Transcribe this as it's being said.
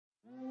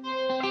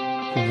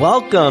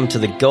Welcome to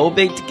the Go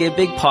Big to Give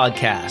Big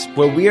podcast,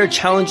 where we are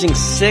challenging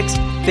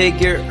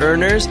six-figure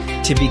earners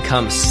to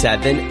become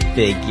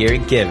seven-figure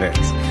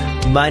givers.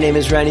 My name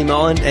is Randy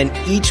Mullen, and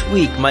each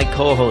week my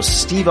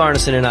co-host Steve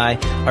Arneson and I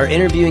are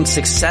interviewing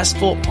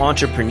successful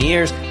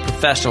entrepreneurs,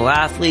 professional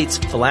athletes,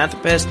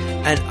 philanthropists,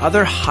 and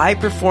other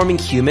high-performing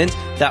humans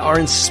that are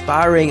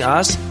inspiring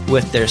us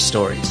with their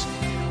stories.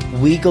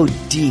 We go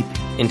deep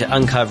into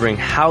uncovering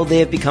how they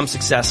have become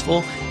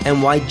successful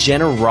and why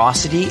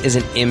generosity is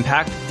an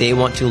impact they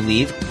want to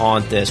leave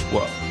on this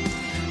world.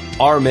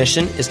 Our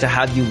mission is to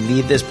have you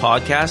leave this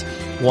podcast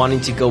wanting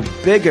to go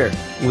bigger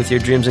with your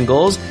dreams and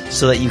goals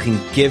so that you can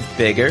give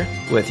bigger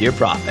with your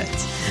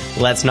profits.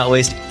 Let's not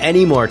waste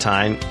any more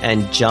time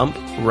and jump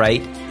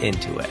right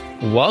into it.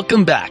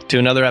 Welcome back to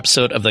another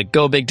episode of the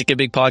Go Big to Give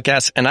Big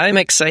podcast, and I'm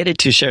excited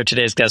to share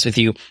today's guest with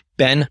you,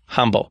 Ben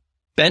Humble.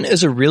 Ben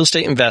is a real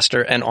estate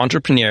investor and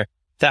entrepreneur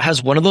that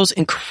has one of those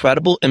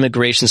incredible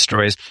immigration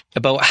stories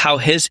about how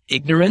his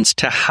ignorance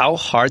to how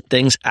hard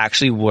things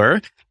actually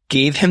were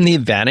gave him the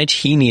advantage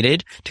he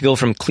needed to go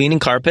from cleaning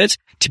carpets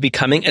to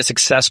becoming a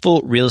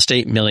successful real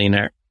estate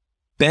millionaire.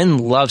 Ben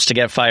loves to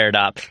get fired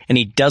up, and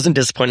he doesn't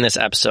disappoint in this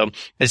episode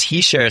as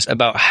he shares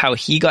about how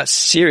he got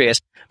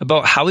serious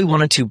about how he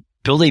wanted to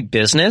build a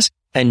business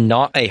and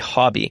not a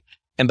hobby.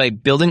 And by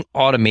building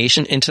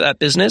automation into that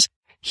business,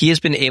 he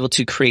has been able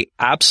to create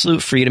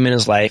absolute freedom in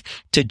his life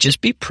to just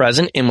be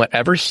present in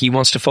whatever he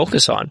wants to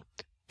focus on.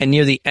 And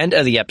near the end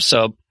of the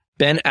episode,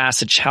 Ben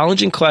asks a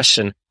challenging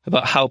question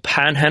about how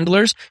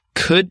panhandlers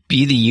could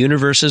be the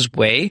universe's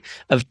way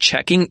of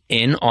checking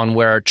in on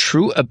where our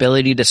true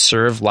ability to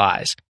serve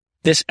lies.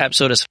 This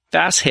episode is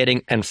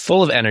fast-hitting and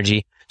full of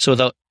energy, so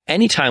without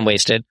any time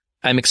wasted,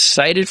 I'm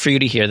excited for you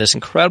to hear this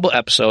incredible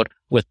episode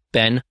with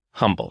Ben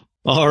Humble.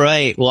 All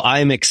right. Well,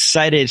 I'm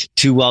excited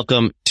to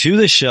welcome to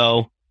the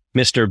show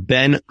Mr.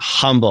 Ben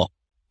Humble.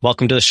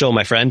 Welcome to the show,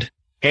 my friend.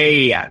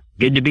 Hey,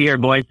 good to be here,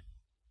 boys.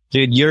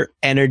 Dude, your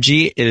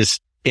energy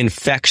is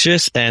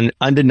infectious and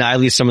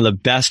undeniably some of the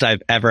best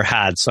I've ever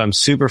had. So I'm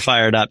super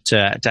fired up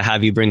to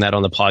have you bring that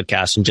on the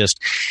podcast and just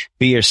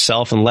be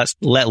yourself and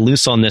let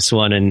loose on this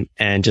one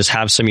and just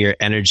have some of your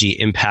energy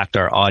impact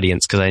our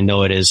audience. Cause I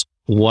know it is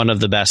one of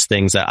the best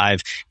things that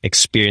I've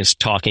experienced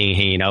talking and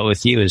hanging out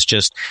with you is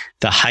just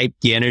the hype,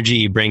 the energy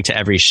you bring to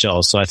every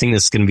show. So I think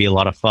this is going to be a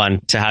lot of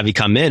fun to have you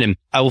come in. And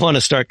I want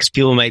to start because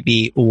people might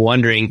be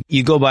wondering,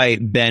 you go by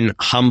Ben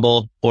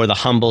Humble or the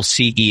Humble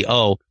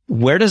CEO.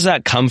 Where does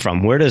that come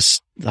from? Where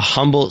does the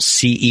Humble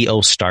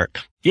CEO start?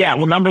 Yeah,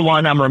 well, number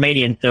one, I'm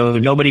Romanian, so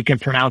nobody can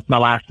pronounce my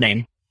last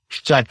name.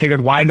 So I figured,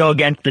 why go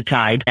against the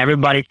tide?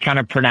 Everybody's kind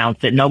of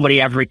pronounced it.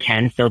 Nobody ever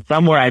can. So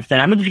somewhere I said,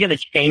 I'm just going to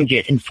change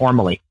it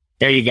informally.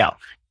 There you go.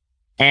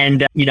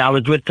 And, I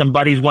was with some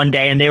buddies one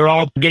day and they were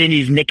all getting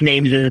these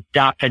nicknames and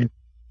stuff and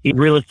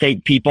real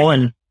estate people.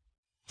 And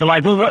they're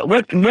like, well,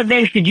 what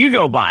name should you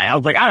go by? I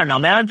was like, I don't know,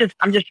 man.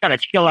 I'm just trying to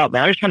chill out,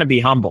 man. I'm just trying to be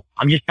humble.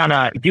 I'm just trying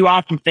to do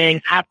awesome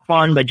things, have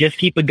fun, but just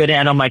keep a good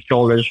head on my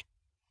shoulders.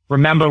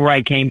 Remember where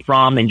I came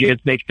from and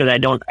just make sure that I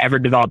don't ever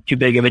develop too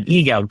big of an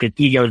ego, because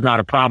ego is not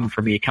a problem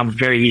for me. It comes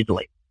very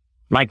easily,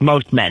 like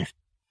most men.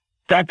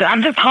 So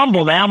I'm just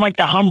humble, man. I'm like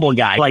the humble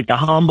guy, like the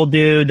humble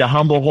dude, the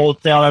humble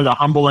wholesaler, the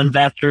humble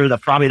investor,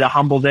 probably the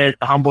humble this,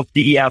 the humble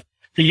CEO.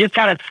 So you just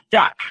kind of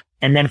stuck.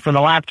 And then for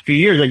the last few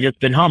years, I've just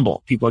been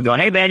humble. People are going,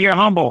 hey man, you're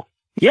humble.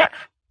 Yes,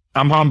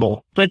 I'm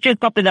humble. So it's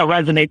just something that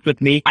resonates with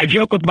me. I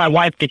joke with my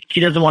wife that she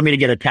doesn't want me to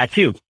get a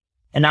tattoo.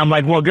 And I'm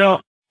like, well,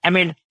 girl,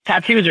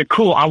 tattoos are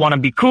cool. I want to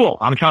be cool.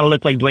 I'm trying to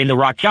look like Dwayne "The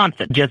Rock"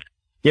 Johnson, just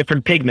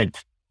different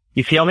pigments.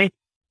 You feel me?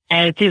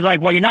 And she's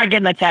like, well, you're not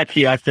getting a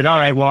tattoo. I said, all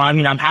right, well, I'm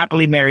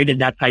happily married,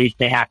 and that's how you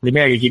stay happily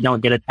married, is you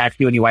don't get a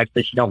tattoo, and your wife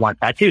says she don't want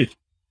tattoos.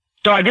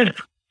 So I just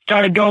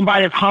started going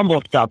by this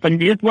humble stuff, and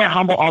just went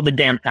humble all the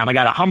damn time. I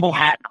got a humble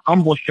hat,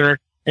 humble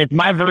shirt, and it's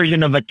my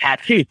version of a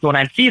tattoo. So when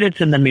I see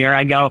this in the mirror,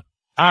 I go,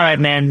 all right,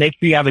 man, make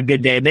sure you have a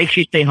good day. Make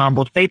sure you stay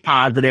humble, stay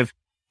positive,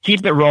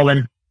 keep it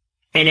rolling.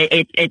 And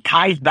it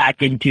ties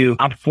back into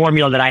a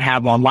formula that I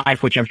have on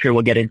life, which I'm sure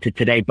we'll get into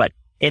today, but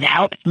it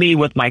helps me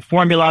with my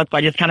formula. So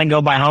I just kind of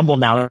go by humble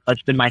now.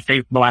 That's been my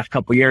favorite for the last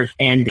couple of years.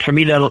 And for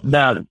me,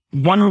 the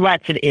one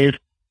lesson is,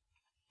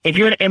 if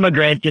you're an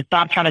immigrant, just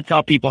stop trying to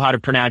tell people how to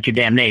pronounce your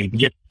damn name.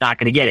 You're just not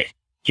going to get it.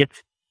 Just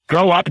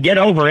grow up, get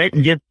over it,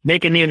 and just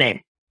make a new name.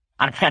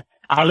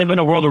 I live in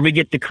a world where we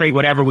get to create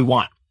whatever we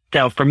want.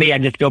 So for me, I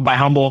just go by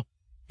humble,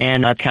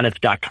 and that's kind of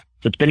stuck.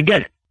 So it's been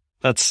good.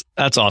 That's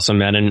awesome,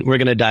 man. And we're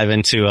going to dive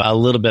into a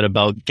little bit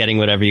about getting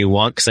whatever you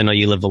want, because I know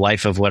you live the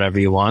life of whatever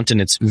you want,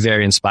 and it's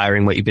very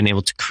inspiring what you've been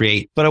able to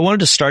create. But I wanted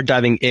to start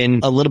diving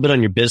in a little bit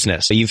on your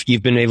business.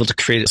 You've been able to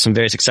create some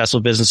very successful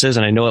businesses,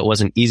 and I know it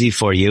wasn't easy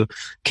for you.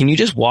 Can you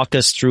just walk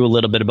us through a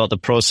little bit about the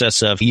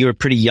process of, you were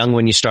pretty young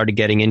when you started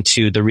getting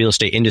into the real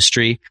estate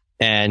industry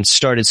and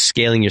started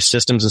scaling your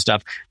systems and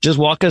stuff. Just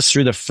walk us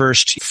through the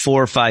first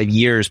 4 or 5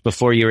 years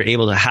before you were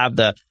able to have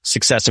the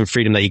success and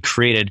freedom that you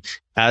created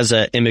as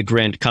an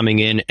immigrant coming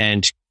in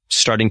and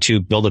starting to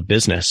build a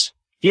business.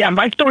 Yeah,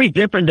 my story is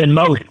different than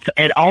most.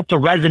 It also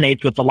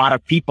resonates with a lot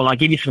of people. I'll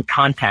give you some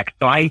context.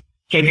 So I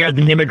Came here as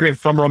an immigrant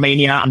from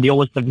Romania. I'm the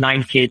oldest of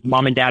 9 kids.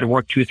 Mom and dad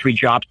worked 2 or 3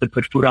 jobs to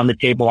put food on the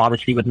table.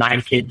 Obviously, with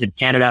 9 kids in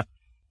Canada,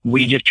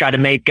 we just try to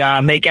make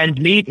ends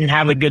meet and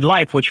have a good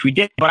life, which we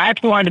did. But I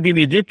actually wanted to be a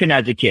musician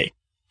as a kid.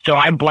 So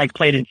I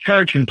played in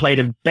church and played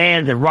in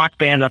bands and rock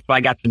bands. That's why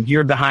I got some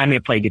gear behind me. I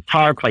played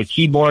guitar, played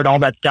keyboard, all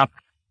that stuff.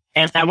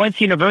 And I went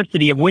to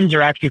University of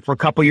Windsor actually for a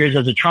couple years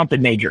as a trumpet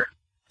major.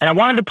 And I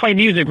wanted to play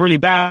music really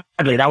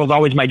badly. That was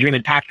always my dream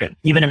and passion.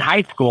 Even in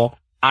high school,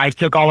 I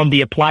took all of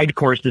the applied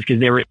courses because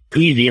they were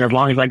easy. And as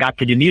long as I got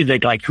to do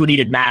music, like who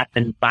needed math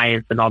and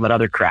science and all that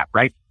other crap,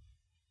 right?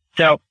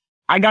 So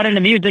I got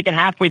into music, and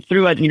halfway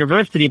through at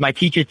university, my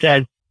teacher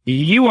said,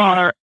 you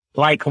are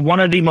like one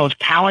of the most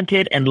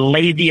talented and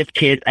laziest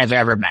kids I've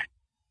ever met.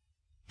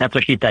 That's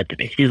what she said to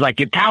me. She's like,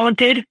 you're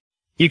talented,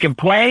 you can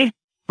play,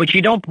 but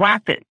you don't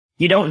practice.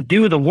 You don't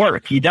do the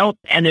work. You don't.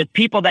 And there's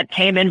people that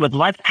came in with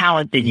less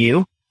talent than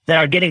you that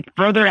are getting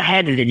further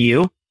ahead than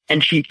you.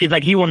 And she's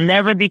like, you will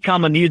never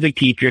become a music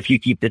teacher if you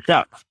keep this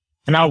up.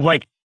 And I was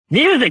like,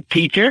 music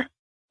teacher?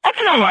 That's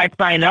not what I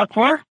signed up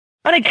for.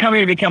 I didn't come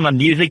here to become a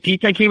music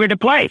teacher. I came here to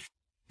play.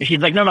 And she's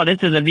like, no,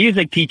 this is a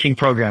music teaching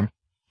program. I'm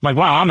like,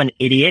 wow, I'm an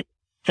idiot.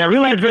 So I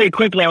realized very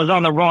quickly I was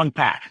on the wrong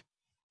path.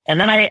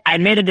 And then I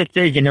made a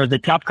decision. It was a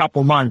tough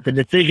couple months. The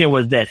decision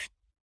was this.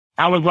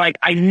 I was like,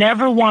 I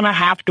never want to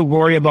have to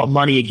worry about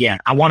money again.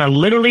 I want to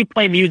literally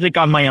play music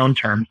on my own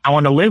terms. I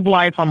want to live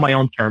life on my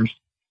own terms.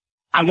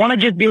 I want to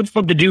just be able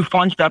to do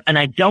fun stuff, and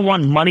I don't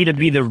want money to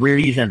be the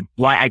reason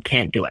why I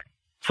can't do it.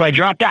 So I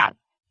dropped out.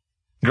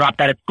 Dropped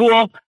out of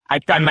school. I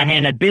started my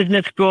hand at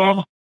business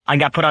school. I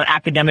got put on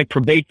academic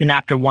probation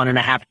after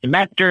 1.5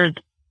 semesters.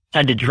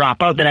 Had to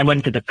drop out. Then I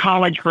went to the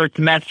college for a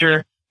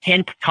semester.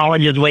 Hint,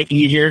 college is way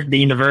easier. The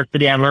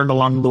university I learned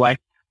along the way.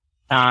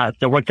 So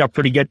it worked out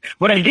pretty good.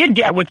 What I did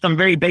get was some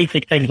very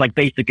basic things like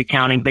basic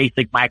accounting,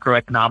 basic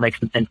microeconomics,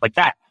 and things like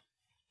that.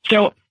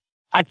 So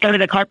I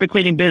started a carpet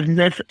cleaning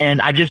business,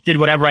 and I just did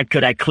whatever I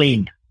could. I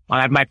cleaned.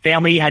 My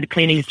family had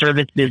cleaning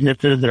service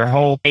businesses their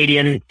whole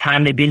Canadian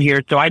time they've been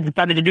here, so I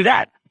decided to do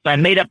that. So I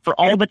made up for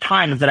all the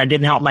times that I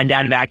didn't help my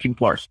dad vacuum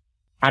floors.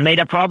 I made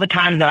up for all the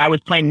times that I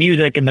was playing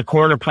music in the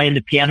corner, playing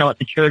the piano at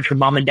the church when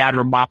mom and dad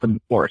were mopping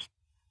the floors.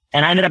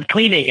 And I ended up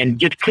cleaning and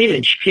just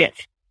cleaning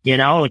shit, you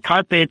know, the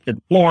carpets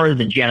and floors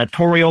and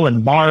janitorial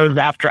and bars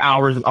after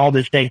hours and all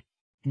this thing.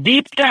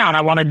 Deep down,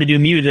 I wanted to do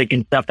music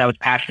and stuff that I was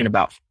passionate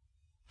about.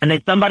 And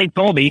then somebody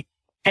told me,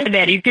 hey,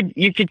 Dad, you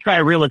could try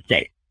real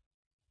estate.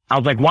 I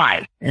was like,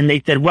 why? And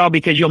they said, well,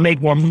 because you'll make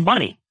more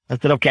money. I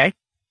said, okay.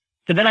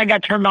 So then I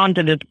got turned on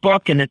to this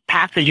book and this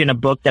passage in a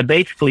book that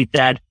basically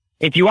said,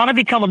 if you want to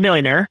become a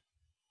millionaire,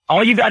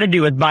 all you got to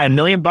do is buy $1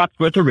 million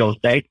worth of real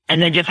estate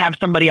and then just have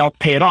somebody else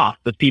pay it off.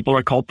 Those people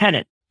are called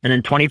tenants. And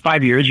in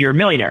 25 years, you're a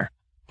millionaire.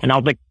 And I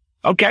was like,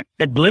 okay,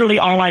 that's literally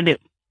all I do.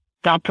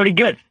 Sounds pretty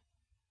good.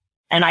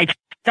 And I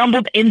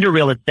stumbled into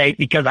real estate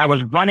because I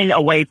was running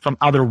away from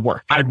other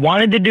work. I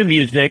wanted to do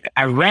music.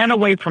 I ran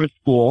away from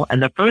school.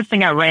 And the first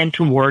thing I ran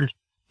towards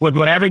was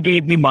whatever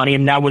gave me money,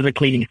 and that was a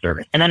cleaning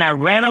service. And then I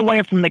ran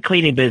away from the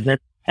cleaning business,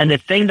 and the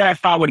thing that I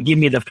thought would give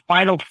me the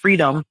final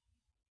freedom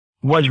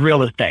was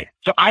real estate.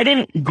 So I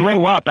didn't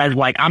grow up as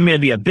like, I'm going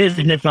to be a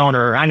business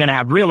owner, I'm going to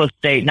have real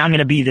estate, and I'm going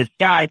to be this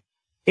guy.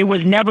 It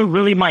was never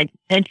really my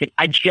intention.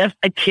 I'm just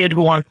a kid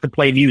who wants to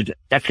play music.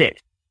 That's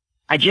it.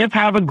 I just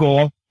have a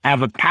goal. I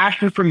have a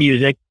passion for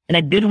music, and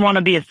I didn't want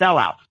to be a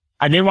sellout.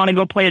 I didn't want to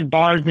go play at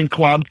bars and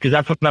clubs because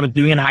that's what I was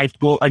doing in high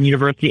school, and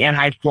university and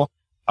high school.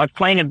 I was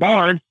playing at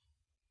bars,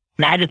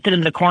 and I had to sit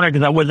in the corner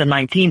because I wasn't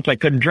 19, so I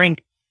couldn't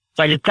drink.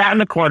 So I just sat in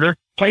the corner,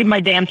 played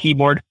my damn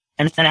keyboard,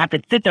 and then I have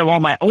to sit there while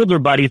my older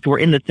buddies who were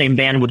in the same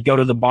band would go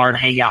to the bar and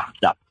hang out and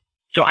stuff.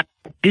 So I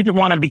didn't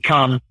want to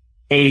become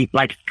a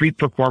like street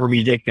performer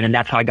musician, and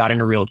that's how I got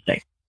into real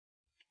estate.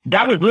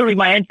 That was literally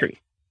my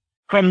entry.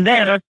 From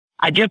there,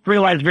 I just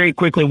realized very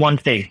quickly one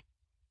thing.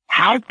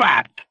 How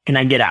fast can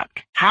I get out?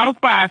 How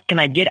fast can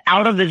I get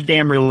out of this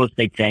damn real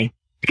estate thing?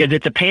 Because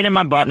it's a pain in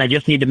my butt and I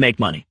just need to make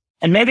money.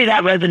 And maybe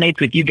that resonates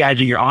with you guys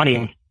in your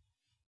audience.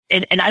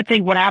 And I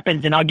think what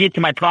happens, and I'll get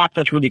to my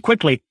process really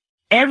quickly,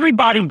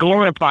 everybody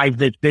glorifies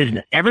this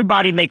business.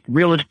 Everybody makes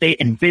real estate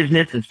and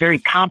business. It's very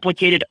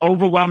complicated,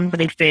 overwhelming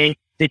thing.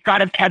 They try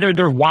to tether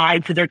their why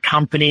to their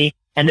company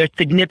and their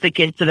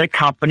significance to their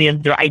company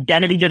and their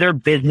identity to their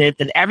business.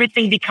 And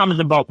everything becomes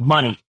about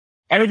money.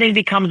 Everything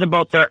becomes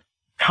about their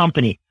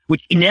company,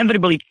 which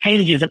inevitably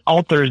changes and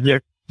alters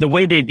the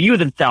way they view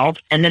themselves.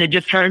 And then it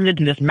just turns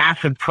into this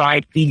massive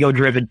pride,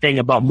 ego-driven thing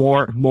about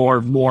more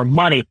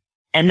money.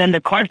 And then the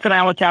question I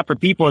always have for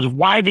people is,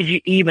 why did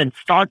you even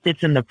start this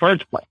in the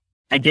first place?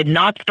 I did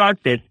not start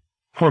this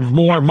for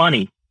more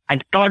money. I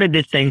started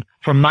this thing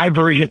for my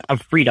version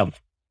of freedom.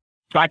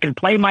 So I can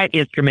play my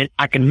instrument,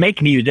 I can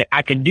make music,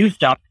 I can do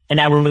stuff, and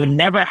I will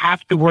never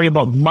have to worry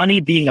about money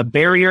being a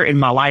barrier in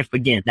my life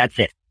again. That's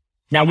it.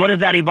 Now, what does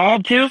that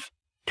evolve to?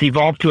 To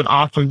evolve to an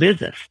awesome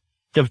business.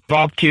 To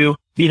evolve to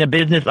being a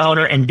business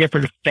owner in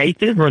different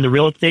spaces. We're in the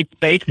real estate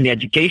space, in the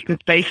education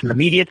space, in the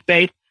media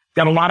space.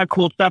 Got a lot of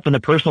cool stuff in the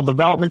personal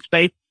development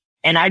space.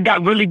 And I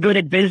got really good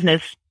at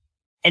business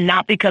And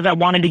not because I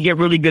wanted to get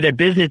really good at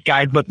business,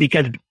 guys, but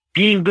because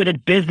being good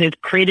at business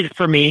created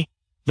for me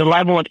the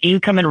level of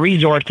income and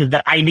resources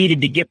that I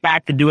needed to get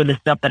back to doing the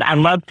stuff that I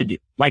love to do,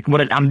 like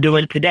what I'm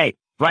doing today,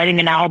 writing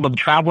an album,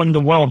 traveling the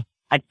world.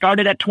 I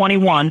started at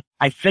 21.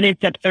 I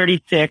finished at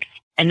 36.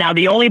 And now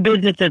the only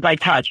businesses I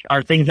touch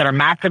are things that are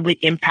massively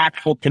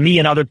impactful to me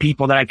and other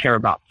people that I care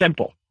about.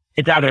 Simple.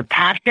 It's either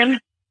passion,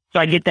 so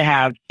I get to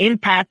have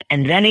impact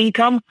and then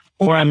income,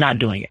 or I'm not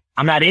doing it.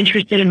 I'm not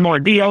interested in more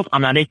deals.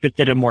 I'm not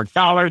interested in more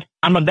dollars.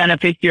 I'm a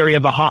beneficiary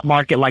of a hot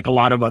market like a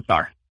lot of us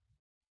are.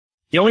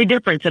 The only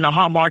difference in a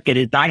hot market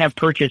is I have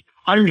purchased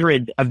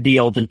hundreds of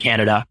deals in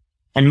Canada,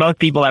 and most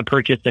people have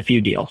purchased a few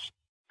deals.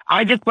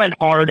 I just went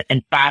hard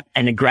and fast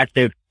and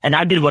aggressive, and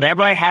I did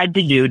whatever I had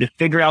to do to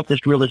figure out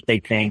this real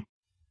estate thing.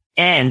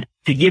 And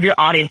to give your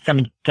audience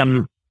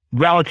some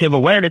relative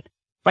awareness,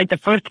 like the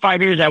first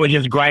 5 years, I was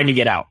just grinding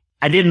it out.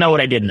 I didn't know what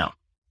I didn't know.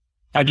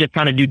 I was just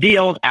trying to do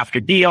deals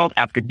after deals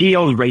after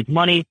deals, raise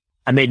money.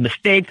 I made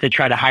mistakes. I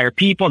tried to hire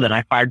people. Then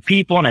I fired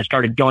people and I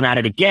started going at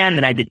it again.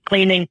 Then I did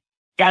cleaning.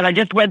 Guys, I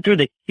just went through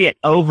the shit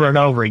over and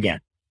over again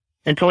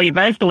until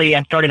eventually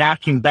I started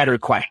asking better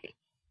questions.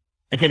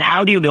 I said,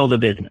 how do you build a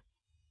business?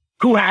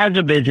 Who has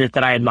a business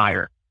that I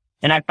admire?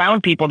 And I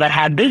found people that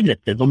had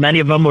businesses. Well, many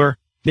of them were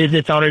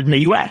business owners in the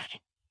U.S.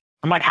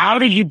 I'm like, how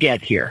did you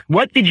get here?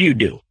 What did you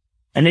do?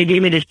 And they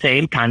gave me the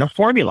same kind of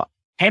formula.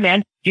 Hey,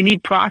 man, you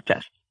need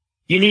process.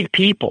 You need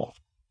people.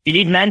 You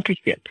need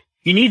mentorship.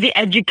 You need the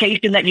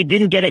education that you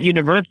didn't get at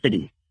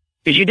university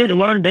because you didn't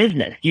learn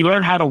business. You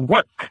learned how to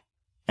work.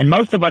 And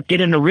most of us get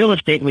into real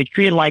estate and we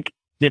treat it like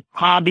this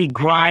hobby,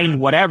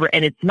 grind, whatever.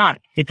 And it's not.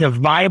 It's a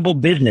viable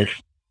business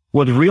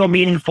with real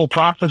meaningful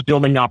process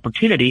building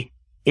opportunity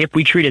if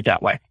we treat it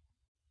that way.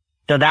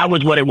 So that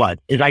was what it was,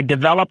 is I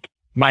developed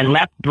my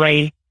left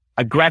brain,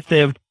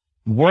 aggressive,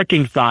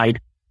 working side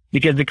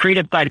because the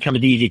creative side comes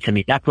easy to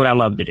me. That's what I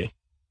love to do.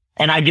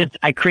 And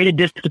I created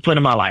discipline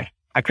in my life.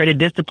 I created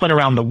discipline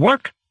around the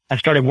work. I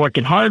started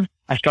working hard.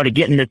 I started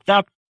getting this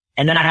stuff.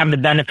 And then I have the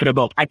benefit of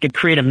both. I could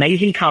create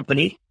amazing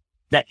companies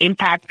that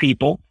impact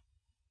people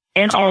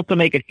and also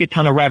make a shit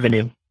ton of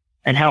revenue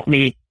and help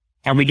me.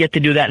 And we get to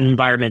do that in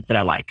environments that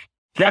I like.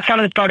 So that's kind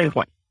of the starting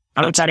point.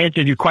 I don't know if that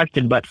answers your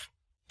question, but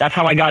that's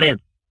how I got in.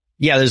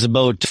 Yeah, there's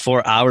about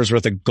 4 hours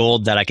worth of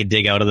gold that I could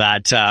dig out of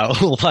that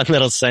one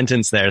little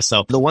sentence there.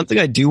 So the one thing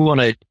I do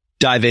want to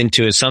dive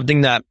into is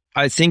something that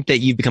I think that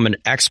you've become an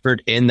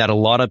expert in that a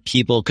lot of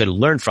people could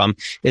learn from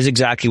is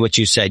exactly what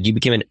you said. You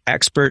became an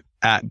expert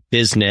at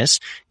business,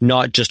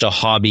 not just a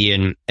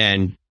hobby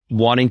and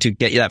wanting to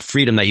get that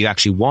freedom that you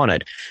actually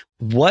wanted.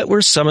 What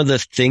were some of the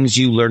things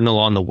you learned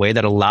along the way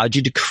that allowed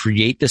you to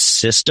create the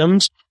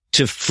systems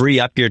to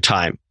free up your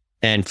time?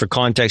 And for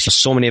context,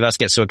 so many of us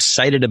get so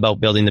excited about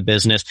building the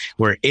business.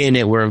 We're in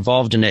it. We're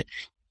involved in it.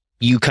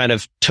 You kind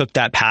of took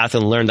that path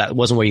and learned that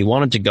wasn't where you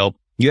wanted to go.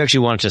 You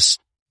actually wanted to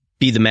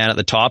be the man at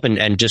the top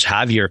and just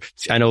have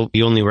I know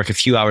you only work a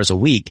few hours a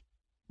week.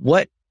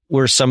 What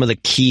were some of the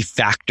key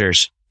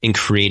factors in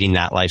creating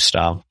that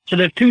lifestyle? So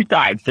there's two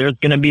sides. There's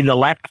going to be the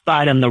left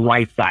side and the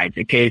right side.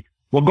 Okay.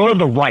 We'll go to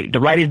the right. The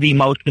right is the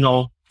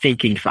emotional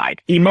thinking side.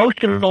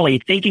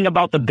 Emotionally thinking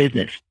about the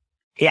business.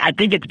 I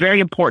think it's very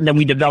important that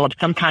we develop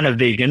some kind of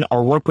vision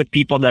or work with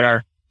people that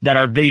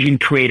are vision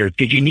creators,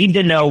 because you need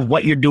to know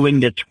what you're doing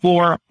this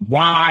for,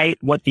 why,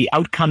 what the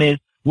outcome is.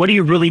 What do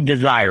you really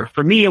desire?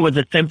 For me, it was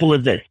as simple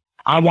as this.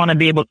 I want to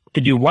be able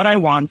to do what I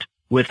want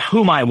with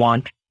whom I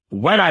want,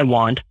 when I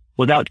want,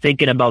 without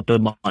thinking about the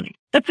money.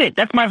 That's it.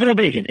 That's my little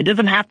vision. It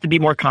doesn't have to be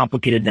more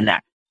complicated than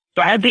that.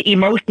 So I had to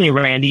emotionally,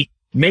 Randy,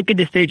 make a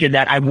decision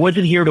that I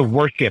wasn't here to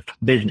worship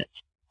business.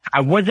 I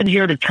wasn't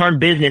here to turn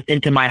business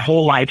into my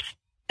whole life's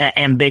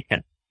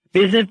ambition.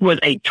 Business was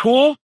a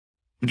tool,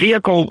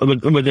 vehicle.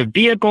 It was a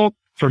vehicle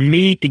for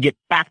me to get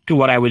back to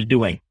what I was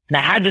doing. And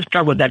I had to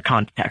start with that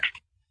context.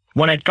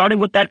 When I started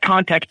with that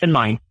context in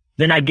mind,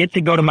 then I get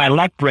to go to my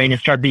left brain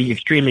and start being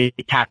extremely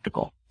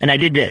tactical. And I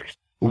did this.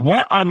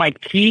 What are my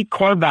key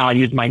core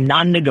values, my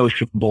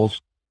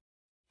non-negotiables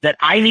that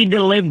I need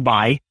to live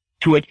by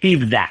to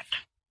achieve that?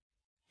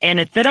 And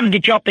instead of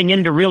jumping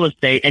into real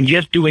estate and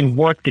just doing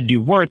work to do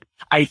work,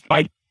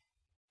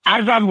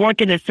 as I'm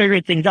working and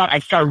figuring things out, I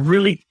start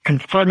really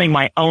confirming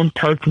my own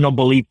personal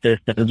belief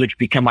systems, which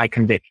become my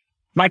conviction.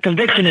 My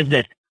conviction is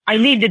this. I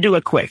need to do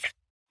it quick.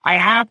 I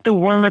have to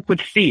work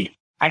with speed.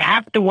 I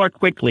have to work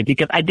quickly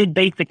because I did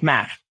basic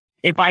math.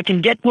 If I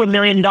can get to $1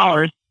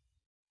 million,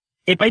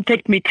 if it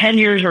takes me 10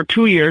 years or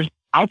 2 years,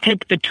 I'll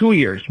take the 2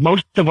 years.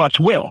 Most of us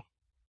will.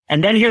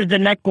 And then here's the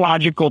next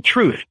logical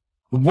truth.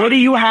 What do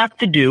you have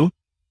to do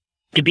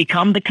to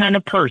become the kind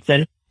of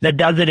person that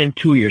does it in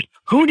 2 years?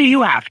 Who do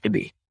you have to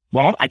be?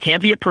 Well, I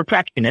can't be a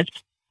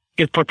perfectionist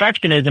because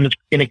perfectionism is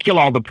going to kill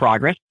all the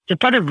progress. So I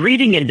started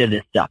reading into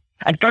this stuff.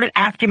 I started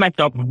asking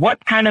myself,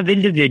 what kind of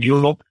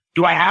individual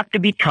do I have to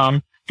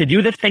become to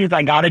do the things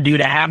I got to do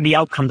to have the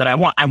outcome that I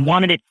want? I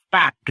wanted it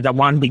fast because I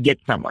wanted to get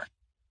somewhere,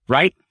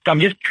 right? So I'm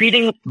just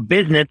treating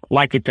business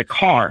like it's a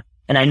car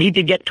and I need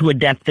to get to a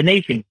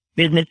destination.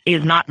 Business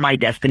is not my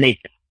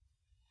destination.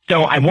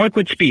 So I work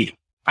with speed.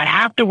 I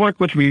have to work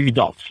with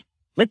results.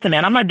 Listen,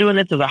 man, I'm not doing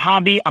this as a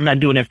hobby. I'm not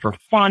doing it for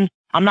fun.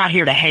 I'm not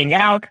here to hang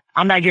out.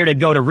 I'm not here to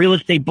go to real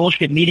estate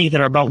bullshit meetings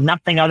that are about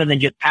nothing other than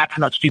just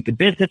passing out stupid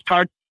business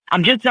cards.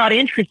 I'm just not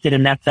interested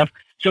in that stuff.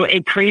 So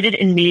it created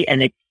in me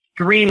an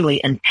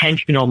extremely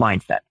intentional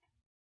mindset.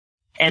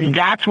 And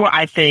that's what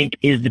I think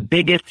is the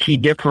biggest key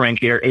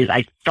differentiator is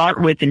I start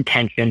with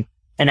intention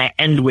and I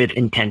end with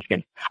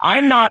intention.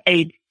 I'm not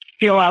a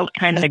chill out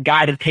kind of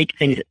guy to take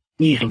things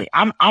easily.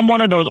 I'm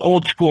one of those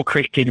old school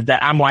Christians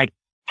that I'm like,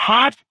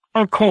 hot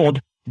or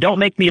cold, don't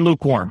make me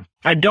lukewarm.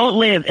 I don't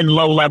live in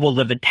low levels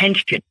of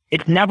attention.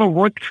 It's never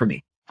worked for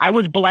me. I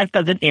was blessed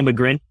as an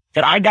immigrant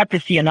that I got to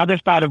see another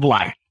side of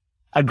life,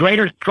 a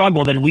greater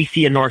struggle than we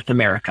see in North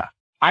America.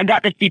 I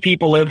got to see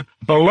people live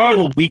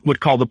below what we would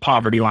call the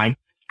poverty line,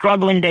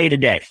 struggling day to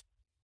day.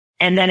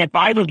 And then if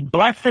I was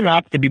blessed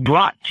enough to be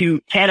brought to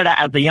Canada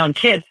as a young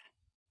kid,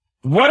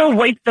 what a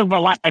waste of a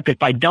life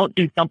if I don't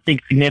do something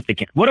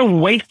significant. What a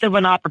waste of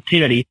an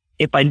opportunity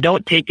if I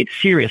don't take it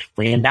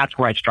seriously. And that's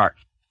where I start.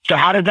 So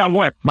how does that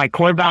work? My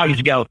core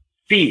values go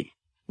speed,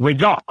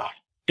 results,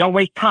 don't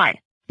waste time,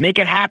 make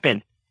it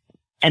happen.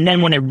 And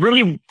then when it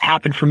really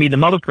happened for me the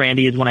most,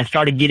 Randy, is when I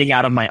started getting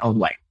out of my own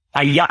way.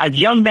 As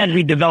young men,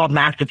 we develop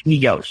massive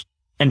egos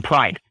and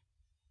pride.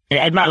 And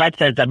Ed Mylett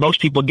says that most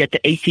people get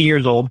to 18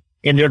 years old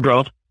in their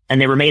growth and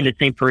they remain the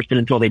same person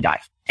until they die.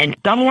 And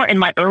somewhere in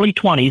my early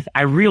 20s,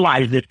 I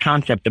realized this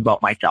concept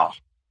about myself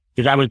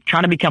because I was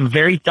trying to become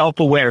very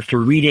self-aware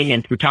through reading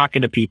and through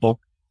talking to people.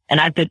 And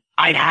I said,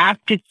 I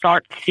have to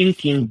start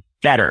thinking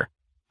better.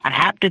 I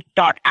have to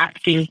start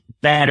asking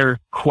better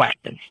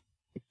questions.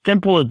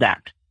 Simple as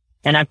that.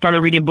 And I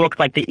started reading books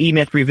like The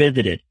E-Myth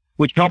Revisited,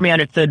 which helped me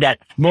understand that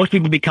most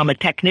people become a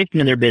technician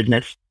in their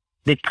business.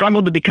 They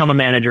struggle to become a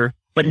manager,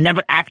 but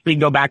never actually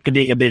go back to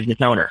being a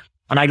business owner.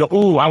 And I go,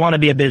 ooh, I want to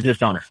be a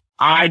business owner.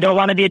 I don't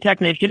want to be a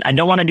technician. I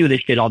don't want to do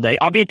this shit all day.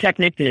 I'll be a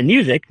technician in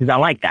music because I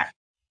like that.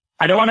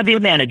 I don't want to be a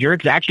manager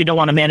because I actually don't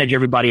want to manage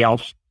everybody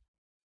else.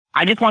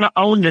 I just want to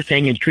own the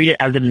thing and treat it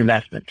as an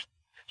investment.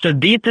 So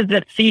this is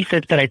the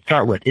thesis that I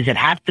start with, is it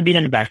has to be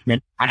an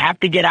investment. I have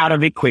to get out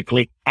of it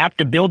quickly. I have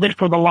to build it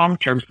for the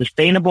long-term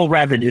sustainable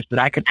revenues that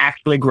I can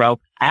actually grow.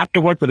 I have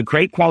to work with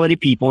great quality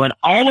people. And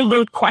all of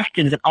those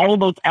questions and all of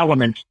those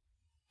elements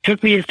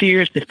took me a few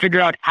years to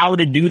figure out how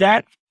to do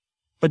that.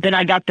 But then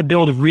I got to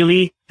build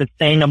really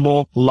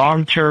sustainable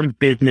long-term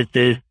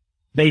businesses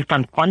based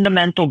on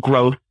fundamental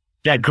growth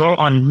that grow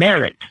on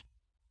merit,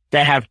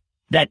 that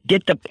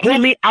get to pull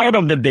me out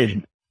of the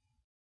business.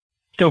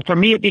 So for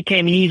me, it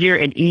became easier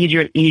and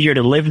easier and easier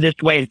to live this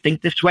way and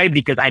think this way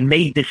because I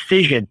made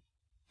decisions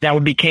that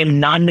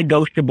became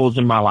non-negotiables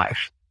in my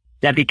life,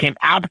 that became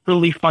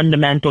absolutely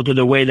fundamental to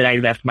the way that I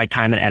invest my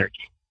time and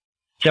energy.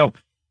 So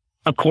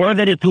a core of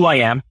it is who I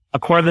am. A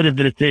core of it is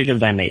the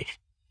decisions I make.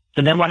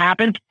 So then what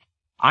happens?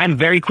 I'm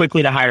very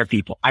quickly to hire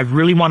people. I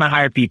really want to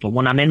hire people.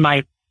 When I'm in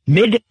my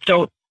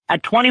so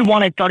at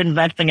 21, I started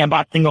investing. I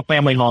bought single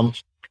family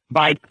homes.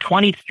 By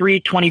 23,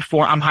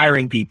 24, I'm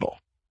hiring people.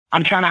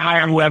 I'm trying to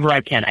hire whoever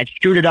I can. I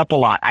screwed it up a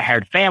lot. I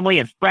hired family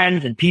and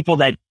friends and people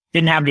that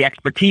didn't have the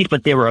expertise,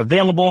 but they were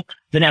available.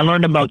 Then I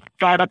learned about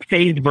startup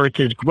phase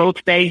versus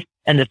growth phase.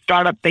 And the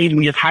startup phase,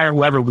 we just hire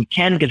whoever we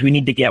can because we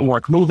need to get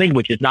work moving,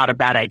 which is not a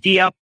bad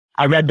idea.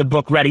 I read the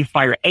book Ready,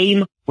 Fire,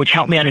 Aim, which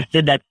helped me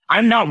understand that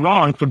I'm not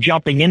wrong for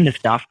jumping into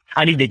stuff.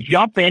 I need to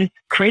jump in,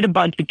 create a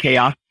bunch of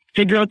chaos,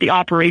 figure out the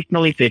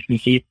operational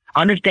efficiencies,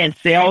 understand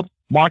sales,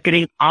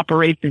 marketing,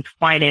 operations,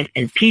 finance,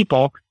 and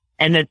people,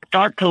 and then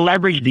start to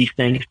leverage these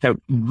things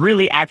to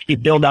really actually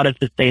build out a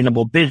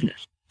sustainable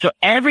business. So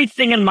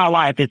everything in my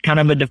life is kind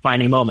of a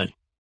defining moment,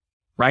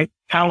 right?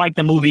 Kind of like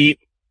the movie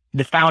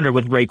The Founder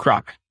with Ray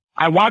Kroc.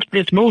 I watched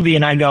this movie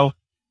and I go,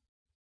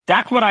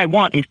 that's what I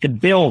want, is to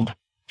build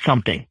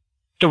something.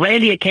 So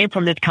Randy, it came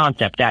from this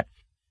concept that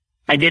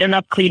I did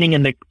enough cleaning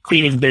in the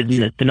cleaning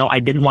business to know I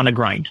didn't want to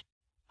grind.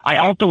 I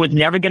also was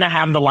never going to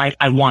have the life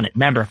I wanted.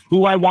 Remember,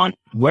 who I want,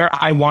 where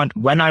I want,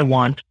 when I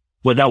want,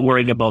 without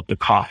worrying about the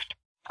cost.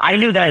 I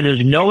knew that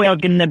there's no way I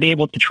was going to be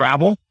able to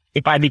travel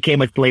if I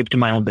became a slave to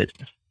my own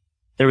business.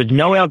 There was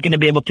no way I was going to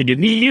be able to do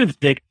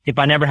music if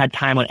I never had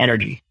time or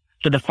energy.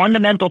 So the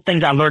fundamental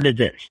things I learned is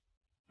this.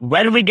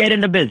 When we get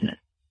into business,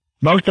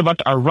 most of us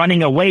are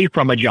running away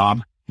from a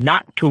job,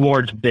 not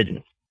towards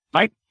business,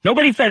 right?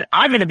 Nobody says,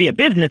 I'm going to be a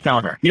business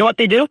owner. You know what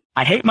they do?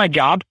 I hate my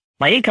job.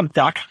 My income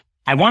sucks.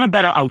 I want a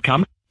better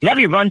outcome. Let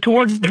me run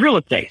towards real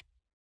estate.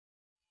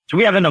 So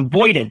we have an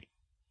avoidance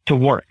to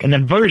work, an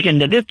aversion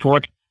to this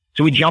work.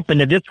 So we jump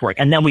into this work,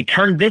 and then we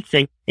turn this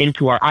thing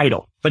into our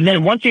idol. But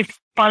then once we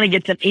finally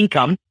get some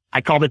income,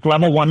 I call this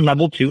level 1,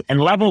 level 2.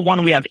 And level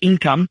 1, we have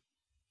income,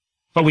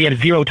 but we have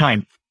zero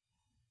time.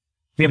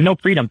 We have no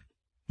freedom.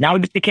 Now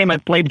we just became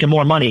a slave to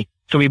more money.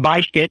 So we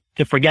buy shit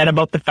to forget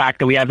about the fact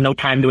that we have no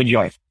time to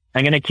enjoy.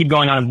 I'm going to keep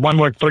going on one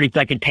more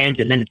 30-second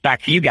tangent, and then it's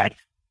back to you guys.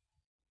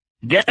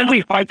 Then we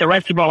fight the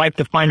rest of our life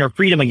to find our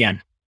freedom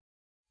again.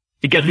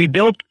 Because we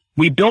built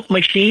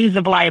machines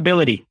of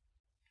liability.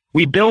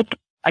 We built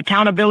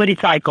accountability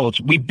cycles.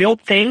 We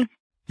built things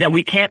that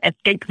we can't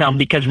escape from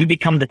because we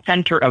become the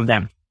center of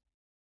them.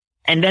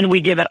 And then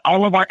we give it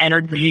all of our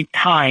energy,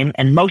 time,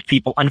 and most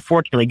people,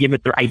 unfortunately, give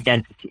it their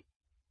identity.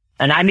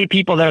 And I meet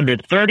people that are in their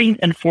 30s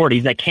and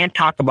 40s that can't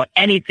talk about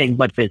anything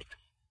but business.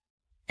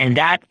 And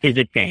that is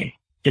a shame,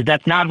 because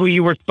that's not who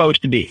you were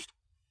supposed to be.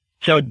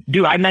 So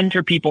I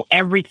mentor people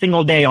every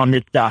single day on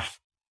this stuff,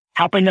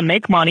 helping them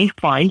make money,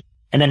 fine,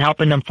 and then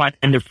helping them find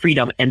their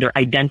freedom and their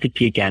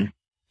identity again.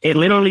 It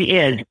literally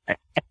is.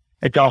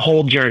 It's a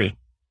whole journey.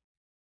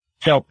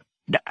 So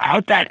I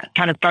hope that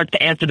kind of starts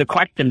to answer the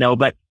question though,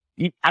 but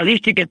at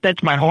least you can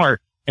sense my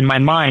heart and my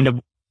mind of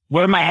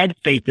where my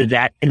headspace is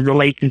at in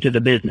relation to the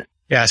business.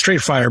 Yeah,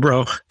 straight fire,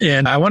 bro.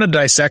 And I want to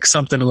dissect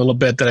something a little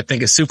bit that I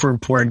think is super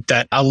important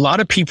that a lot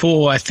of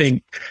people, I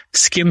think,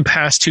 skim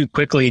past too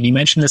quickly. And you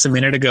mentioned this a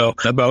minute ago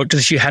about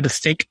just you had to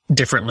think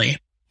differently.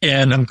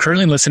 And I'm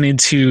currently listening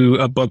to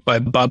a book by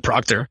Bob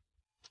Proctor,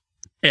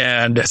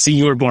 and See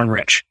You Were Born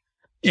Rich.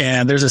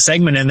 And there's a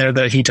segment in there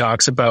that he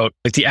talks about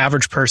like the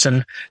average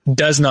person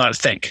does not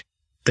think.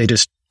 They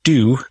just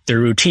do their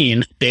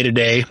routine day to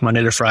day,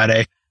 Monday to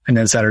Friday, and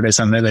then Saturday,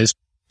 Sunday, they just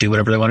do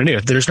whatever they want to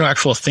do. There's no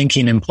actual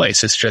thinking in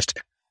place. It's just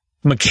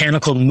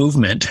mechanical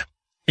movement.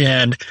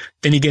 And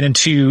then you get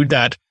into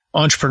that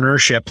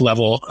entrepreneurship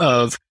level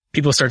of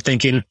people start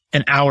thinking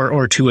an hour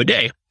or two a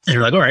day. And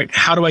you're like, all right,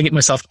 how do I get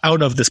myself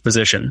out of this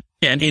position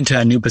and into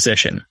a new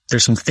position?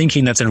 There's some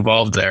thinking that's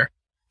involved there.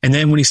 And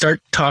then when you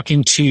start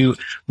talking to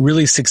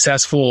really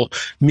successful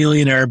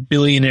millionaire,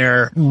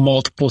 billionaire,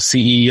 multiple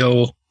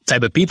CEO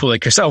type of people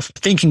like yourself,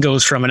 thinking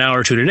goes from an hour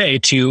or two a day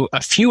to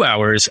a few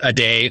hours a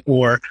day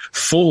or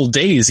full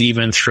days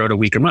even throughout a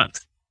week or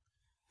month.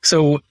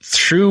 So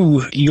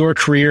through your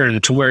career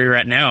and to where you're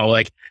at now,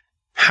 like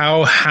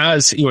how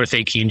has your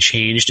thinking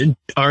changed? And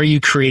are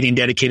you creating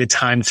dedicated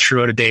time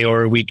throughout a day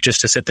or a week just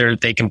to sit there and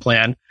think and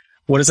plan?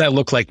 What does that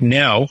look like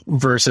now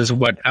versus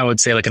what I would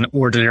say like an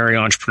ordinary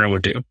entrepreneur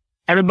would do?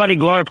 Everybody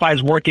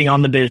glorifies working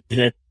on the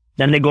business.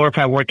 Then they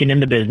glorify working in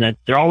the business.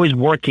 They're always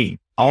working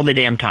all the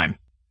damn time.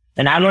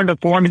 And I learned a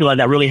formula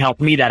that really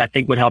helped me that I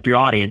think would help your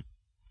audience.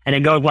 And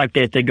it goes like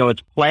this. It goes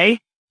play,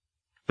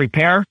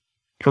 prepare,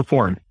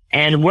 perform.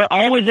 And we're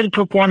always in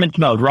performance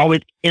mode. We're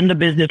always in the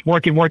business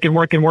working,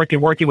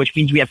 which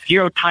means we have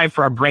zero time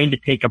for our brain to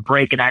take a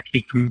break and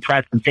actually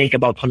compress and think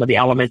about some of the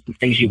elements and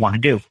things you want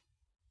to do.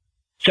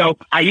 So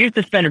I used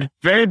to spend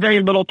very, very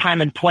little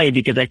time in play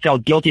because I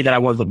felt guilty that I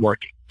wasn't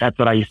working. That's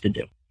what I used to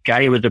do.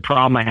 Okay. It was the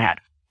problem I had.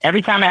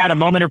 Every time I had a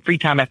moment of free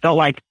time, I felt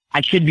like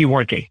I should be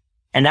working.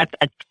 And that's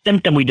a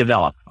symptom we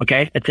develop.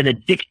 Okay. It's an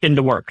addiction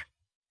to work.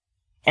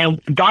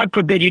 And God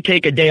forbid you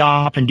take a day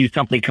off and do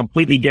something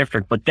completely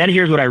different. But then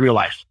here's what I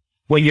realized.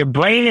 When your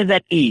brain is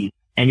at ease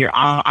and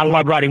I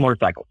love riding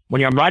motorcycles.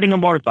 When you're riding a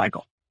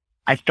motorcycle,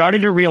 I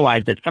started to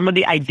realize that some of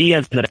the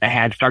ideas that I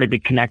had started to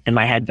connect in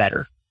my head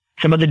better.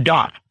 Some of the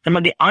dots, some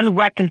of the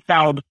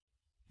unreconciled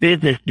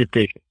business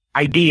decisions,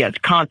 ideas,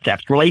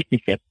 concepts,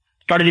 relationships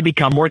started to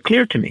become more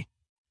clear to me.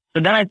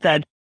 So then I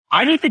said,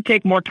 I need to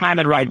take more time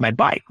and ride my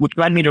bike, which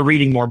led me to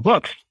reading more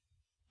books.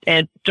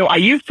 And so I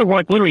used to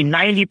work literally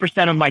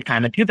 90% of my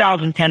time. In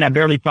 2010, I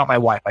barely saw my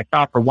wife. I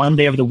saw her for one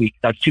day of the week.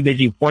 I was too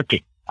busy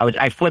working.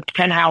 I flipped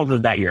 10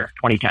 houses that year,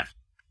 2010.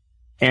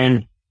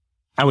 And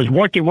I was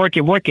working.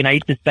 I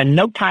used to spend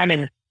no time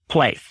in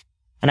place.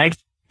 And I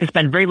used to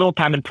spend very little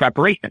time in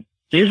preparation.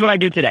 So here's what I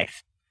do today.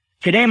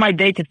 Today, my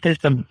day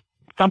consists of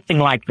something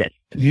like this.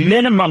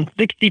 Minimum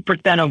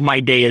 60% of my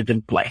day is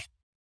in place.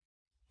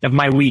 Of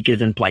my week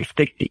is in place,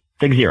 60.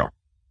 And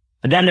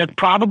then there's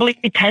probably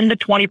 10 to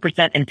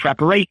 20% in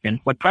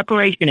preparation. What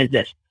preparation is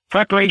this?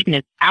 Preparation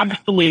is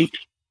absolute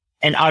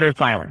and utter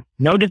silence.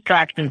 No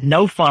distractions,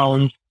 no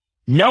phones,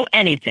 no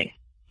anything.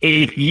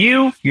 It is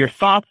you, your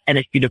thoughts, and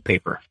a sheet of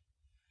paper.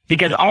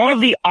 Because all of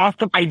the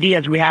awesome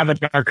ideas we have in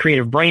our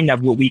creative brain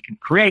of what we can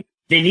create,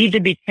 they need to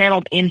be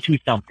channeled into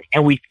something.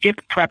 And we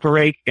skip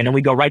preparation and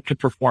we go right to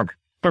performance.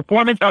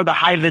 Performance are the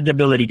high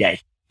visibility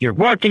days. You're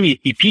working, you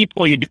see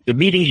people, you do the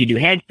meetings, you do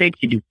handshakes,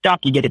 you do stuff,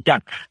 you get it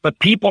done. But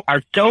people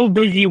are so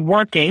busy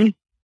working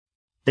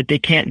that they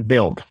can't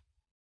build.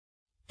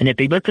 And if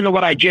they listen to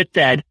what I just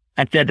said,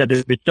 I said that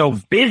they're so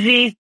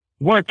busy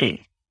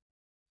working,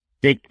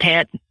 they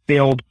can't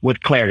build with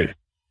clarity.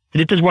 So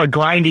this is where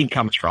grinding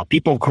comes from.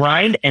 People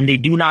grind and they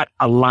do not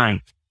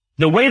align.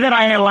 The way that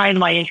I align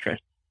my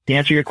interests, to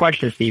answer your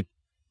question, Steve,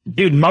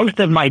 dude, most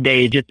of my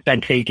day is just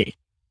spent thinking.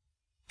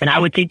 And I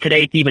would think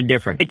today it's even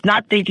different. It's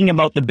not thinking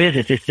about the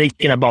business. It's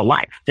thinking about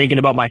life, thinking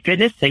about my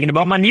fitness, thinking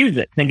about my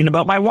music, thinking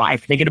about my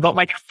wife, thinking about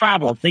my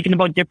travel, thinking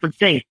about different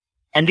things.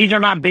 And these are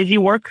not busy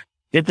work.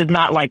 This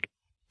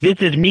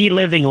is me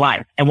living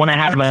life. And when I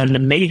have an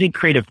amazing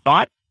creative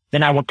thought,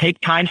 then I will take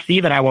time,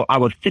 Steve, and I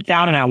will sit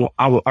down and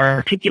I will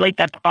articulate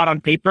that thought on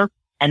paper.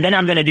 And then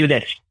I'm going to do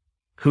this.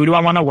 Who do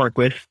I want to work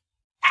with?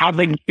 How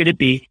big should it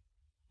be?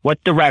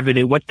 What's the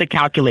revenue? What's the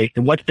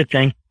calculation? What's the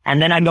thing? And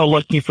then I go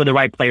looking for the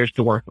right players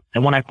to work with.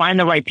 And when I find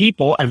the right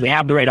people and we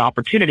have the right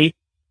opportunity,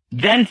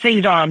 then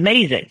things are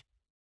amazing.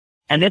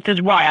 And this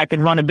is why I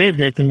can run a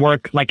business and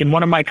work like in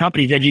one of my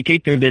companies,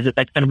 education business.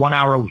 I spend 1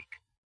 hour a week,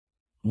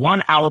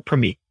 1 hour per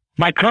week.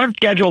 My current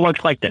schedule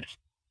looks like this.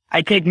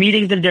 I take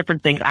meetings and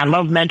different things. I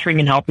love mentoring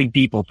and helping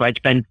people. So I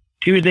spend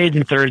Tuesdays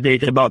and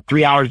Thursdays, about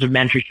 3 hours of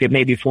mentorship,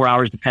 maybe 4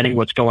 hours, depending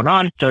what's going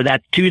on. So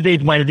that's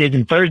Tuesdays, Wednesdays,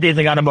 and Thursdays.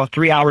 I got about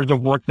 3 hours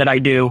of work that I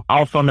do.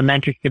 Also on the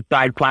mentorship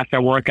side, plus I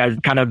work as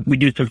we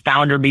do some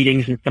founder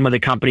meetings in some of the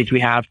companies we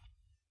have.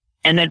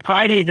 And then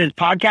Fridays is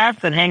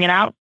podcasts and hanging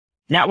out,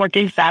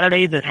 networking.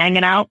 Saturdays is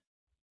hanging out.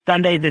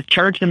 Sundays is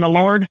church and the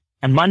Lord.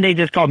 And Mondays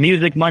is called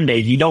Music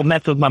Mondays. You don't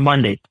mess with my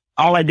Mondays.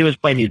 All I do is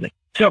play music.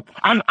 So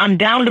I'm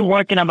down to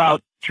working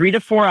about 3 to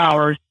 4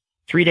 hours,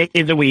 3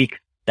 days a week.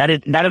 That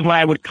is what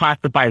I would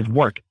classify as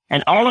work.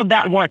 And all of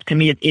that work to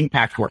me is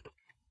impact work.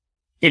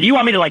 If you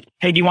want me to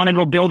hey, do you want to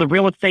go build a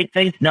real estate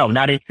thing? No,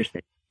 not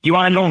interested. Do you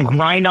want to go and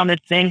grind on this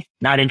thing?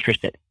 Not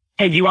interested.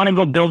 Hey, do you want to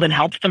go build and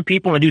help some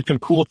people and do some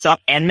cool stuff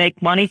and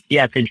make money?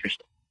 Yes,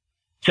 interested.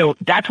 So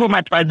that's what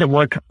my present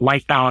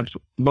work-life balance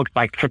looks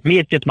like. For me,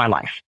 it's just my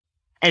life.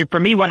 And for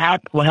me, what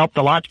helped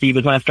a lot, Steve,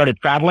 is when I started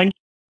traveling,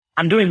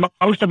 I'm doing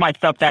most of my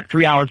stuff that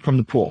 3 hours from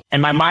the pool. And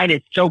my mind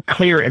is so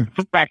clear and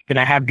fresh, and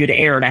I have good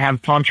air, and I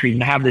have palm trees,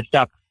 and I have this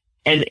stuff.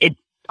 And it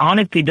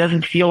honestly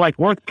doesn't feel like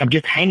work. I'm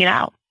just hanging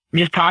out. I'm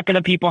just talking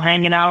to people,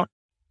 hanging out,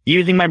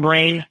 using my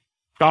brain,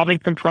 solving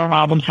some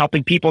problems,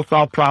 helping people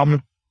solve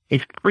problems.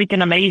 It's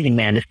freaking amazing,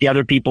 man, to see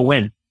other people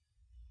win.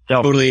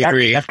 So totally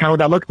agree. That's kind of what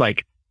that looks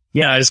like.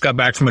 Yeah, I just got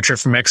back from a trip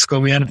from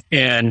Mexico, man.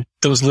 And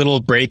those little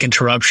break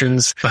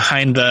interruptions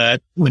behind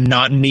the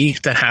monotony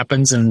that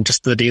happens and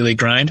just the daily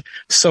grind,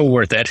 so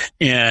worth it.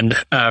 And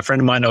a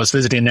friend of mine I was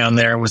visiting down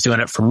there was doing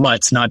it for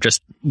months, not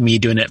just me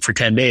doing it for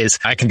 10 days.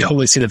 I can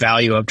totally see the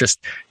value of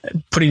just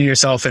putting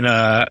yourself in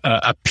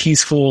a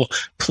peaceful,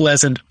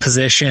 pleasant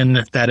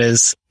position that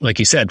is, like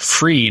you said,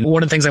 free.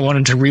 One of the things I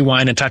wanted to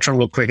rewind and touch on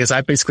real quick is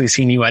I've basically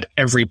seen you at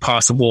every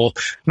possible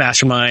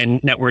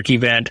mastermind, network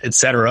event,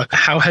 etc.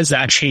 How has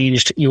that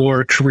changed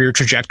your career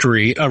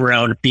trajectory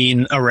around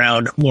being around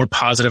more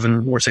positive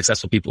and more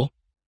successful people?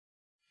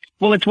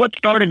 Well, it's what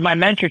started my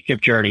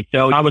mentorship journey.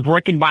 So I was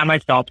working by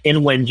myself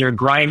in Windsor,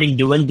 grinding,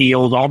 doing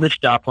deals, all this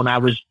stuff when I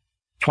was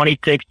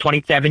 26,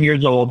 27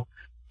 years old.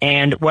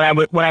 And what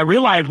I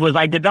realized was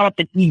I developed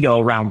an ego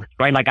around it,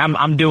 right? Like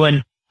I'm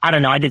doing, I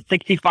don't know, I did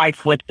 65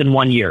 flips in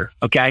 1 year.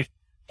 Okay.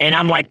 And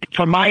I'm like,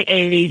 for my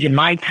age in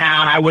my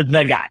town, I was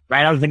the guy,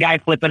 right? I was the guy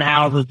flipping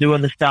houses,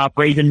 doing the stuff,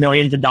 raising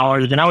millions of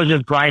dollars. And I was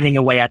just grinding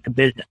away at the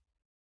business.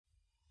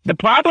 The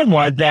problem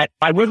was that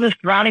I wasn't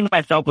surrounding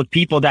myself with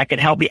people that could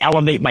help me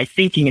elevate my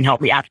thinking and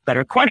help me ask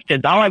better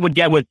questions. All I would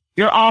get was,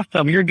 you're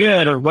awesome, you're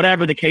good, or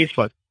whatever the case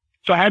was.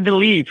 So I had to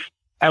leave.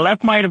 I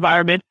left my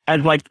environment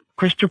as like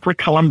Christopher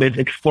Columbus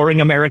exploring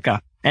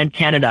America and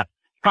Canada,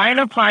 trying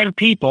to find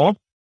people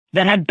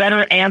that had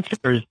better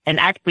answers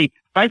and actually,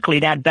 frankly,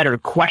 that had better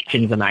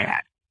questions than I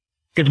had.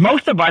 Because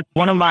most of us,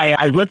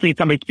 I was listening to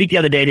somebody speak the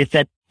other day, they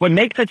said, what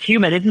makes us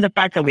human isn't the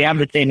fact that we have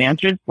the same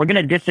answers. We're going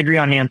to disagree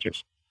on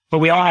answers. But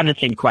we all have the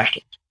same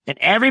questions. And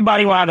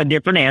everybody will have a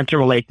different answer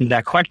related to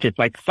that question.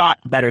 So I thought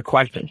better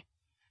questions.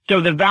 So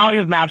the value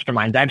of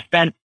masterminds, I've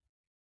spent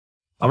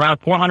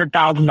around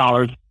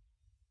 $400,000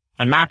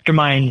 on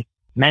mastermind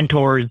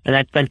mentors, and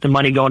I spent some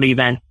money going to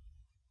events.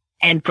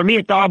 And for me,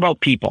 it's all about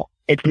people.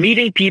 It's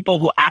meeting people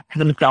who ask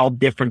themselves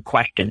different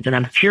questions. And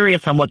I'm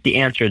curious on what the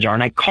answers are.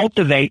 And I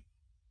cultivate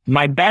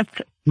my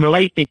best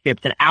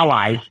relationships and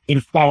allies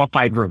in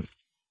qualified rooms.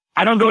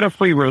 I don't go to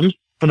free rooms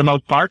for the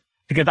most part,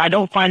 because I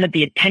don't find that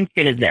the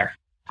attention is there.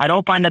 I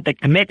don't find that the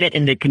commitment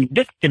and the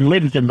conviction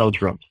lives in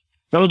those rooms.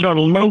 Those are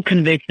low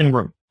conviction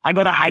rooms. I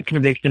go to high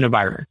conviction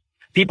environments.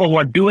 People who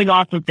are doing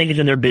awesome things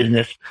in their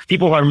business,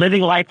 people who are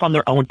living life on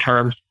their own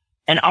terms,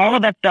 and all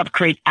of that stuff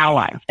creates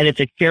allies, and it's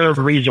a share of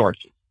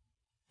resources.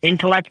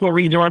 Intellectual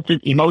resources,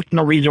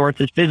 emotional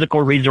resources,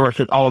 physical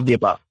resources, all of the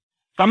above.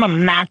 So I'm a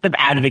massive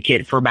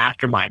advocate for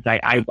masterminds.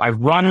 I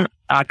run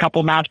a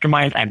couple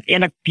masterminds. I'm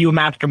in a few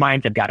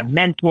masterminds. I've got a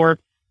mentor.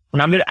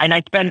 And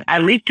I spend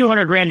at least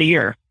 $200,000 a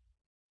year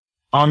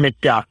on this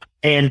stuff.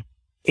 And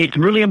it's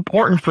really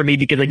important for me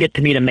because I get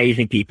to meet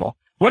amazing people.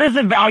 What is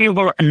the value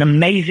of an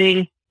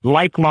amazing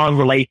lifelong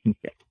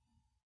relationship?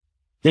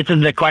 This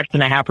is the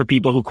question I have for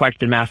people who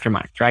question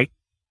masterminds, right?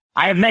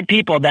 I have met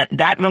people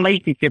that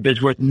relationship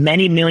is worth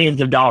many millions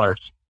of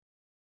dollars,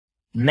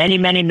 many,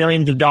 many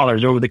millions of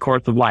dollars over the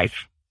course of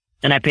life.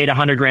 And I paid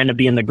 $100,000 to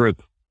be in the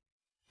group.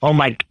 Oh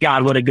my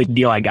God, what a good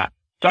deal I got.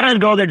 So I don't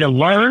go there to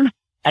learn.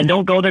 I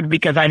don't go there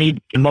because I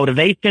need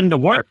motivation to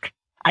work.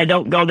 I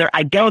don't go there.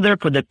 I go there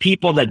for the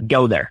people that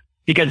go there.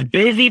 Because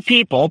busy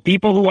people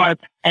who are,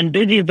 and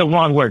busy is the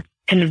wrong word,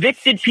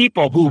 convicted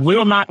people who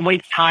will not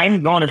waste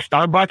time going to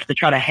Starbucks to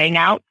try to hang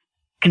out,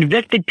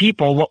 convicted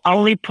people will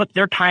only put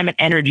their time and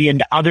energy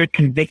into other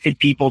convicted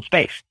people's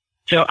space.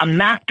 So a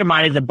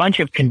mastermind is a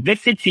bunch of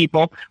convicted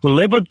people who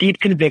live with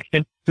deep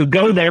conviction, who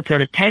go there for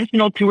an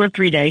intentional 2 or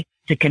 3 days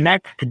to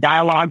connect, to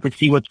dialogue, to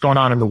see what's going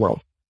on in the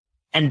world.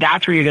 And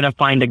that's where you're going to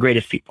find the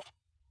greatest people.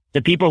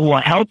 The people who will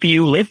help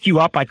you, lift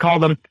you up. I call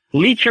them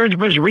leechers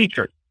versus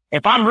reachers.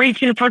 If I'm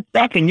reaching for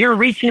stuff and you're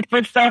reaching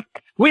for stuff,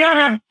 we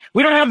don't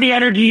have the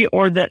energy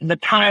or the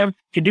time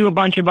to do a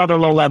bunch of other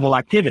low level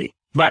activity.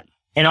 But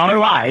in our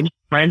lives,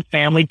 friends,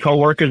 family,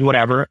 coworkers,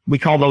 whatever. We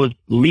call those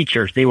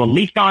leechers. They will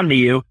leech onto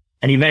you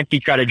and eventually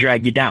try to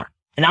drag you down.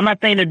 And I'm not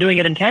saying they're doing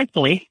it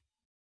intentionally,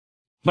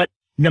 but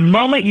the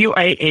moment you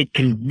are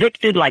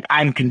convicted, like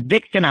I'm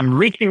convicted, I'm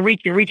reaching,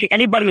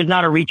 anybody who's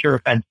not a reacher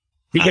offends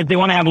because they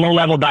want to have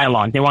low-level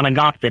dialogue. They want to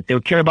gossip. They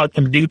care about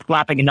some dude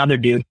slapping another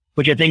dude,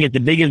 which I think is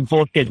the biggest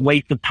bullshit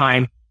waste of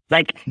time.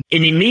 Like an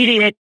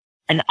immediate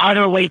and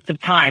utter waste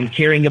of time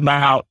caring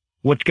about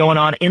what's going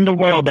on in the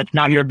world that's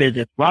not your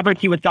business. Robert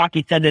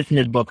Kiyosaki said this in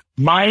his book,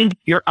 mind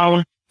your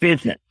own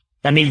business.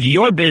 That means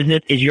your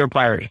business is your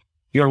priority.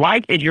 Your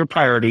life is your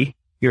priority.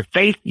 Your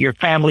faith, your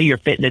family, your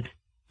fitness,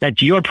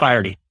 that's your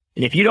priority.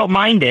 And if you don't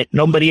mind it,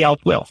 nobody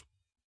else will.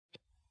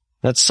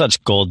 That's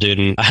such gold, dude.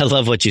 And I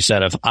love what you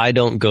said of, I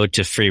don't go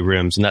to free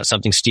rooms. And that's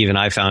something Steve and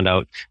I found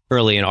out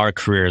early in our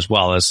career as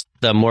well, as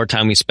the more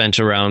time we spent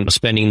around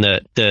spending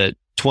the $20,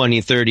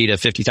 $30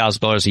 to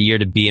 $50,000 a year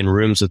to be in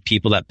rooms with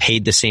people that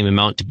paid the same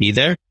amount to be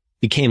there,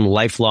 became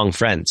lifelong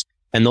friends.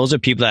 And those are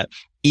people that,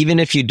 even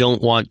if you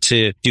don't want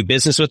to do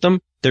business with them,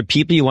 they're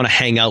people you want to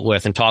hang out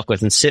with and talk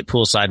with and sit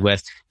poolside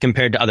with,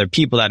 compared to other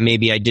people that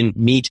maybe I didn't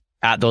meet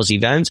at those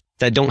events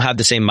that don't have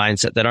the same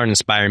mindset, that aren't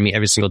inspiring me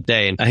every single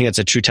day. And I think that's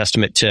a true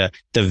testament to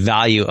the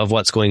value of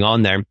what's going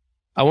on there.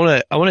 I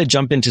want to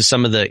jump into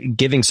some of the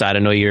giving side. I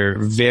know you're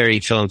very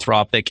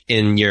philanthropic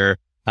in your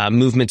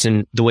movements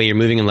and the way you're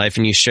moving in life.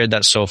 And you shared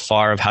that so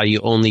far of how you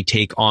only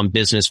take on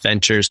business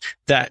ventures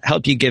that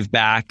help you give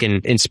back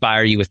and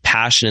inspire you with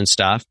passion and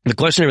stuff. The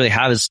question I really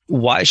have is,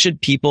 why should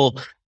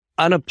people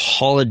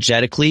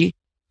unapologetically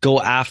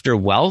go after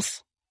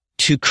wealth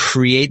to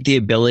create the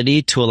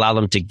ability to allow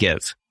them to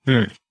give?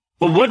 Well,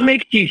 what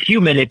makes you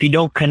human if you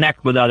don't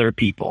connect with other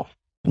people?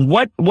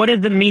 What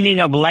is the meaning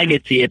of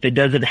legacy if it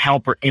doesn't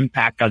help or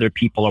impact other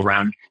people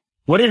around you?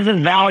 What is the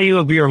value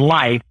of your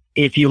life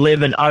if you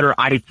live in utter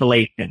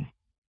isolation?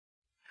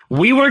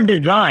 We were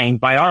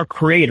designed by our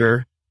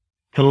Creator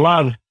to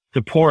love,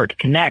 support,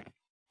 connect,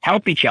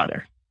 help each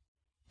other.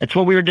 That's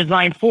what we were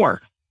designed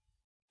for.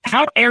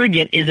 How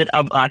arrogant is it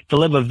of us to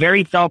live a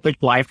very selfish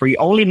life where you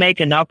only make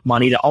enough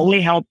money to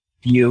only help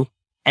you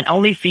and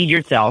only feed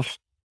yourself?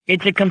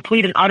 It's a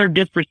complete and utter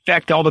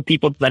disrespect to all the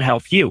people that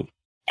help you.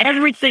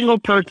 Every single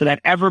person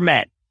I've ever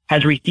met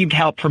has received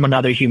help from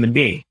another human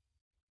being.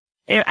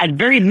 At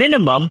very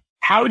minimum,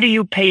 how do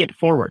you pay it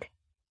forward?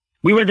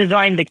 We were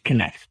designed to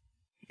connect.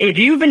 If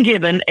you've been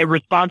given a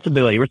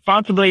responsibility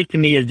to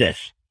me is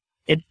this.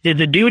 It's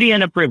a duty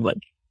and a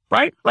privilege,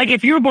 right? Like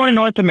if you were born in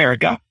North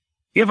America,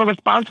 you have a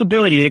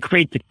responsibility to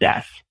create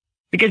success.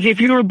 Because if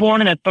you were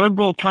born in a third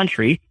world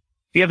country,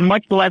 you have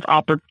much less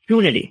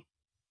opportunity.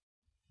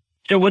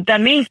 So what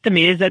that means to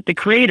me is that the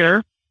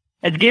Creator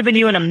has given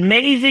you an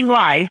amazing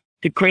life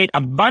to create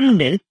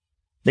abundance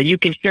that you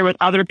can share with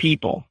other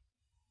people.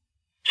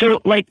 So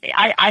like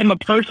I'm a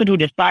person who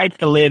decides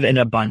to live in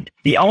abundance.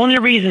 The only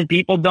reason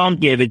people don't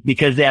give is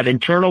because they have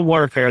internal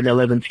warfare and they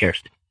live in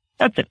scarcity.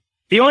 That's it.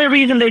 The only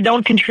reason they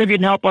don't contribute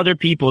and help other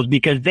people is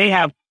because they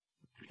have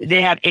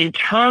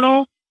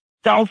internal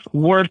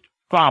self-worth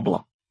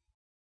problem.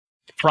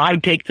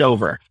 Pride takes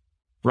over,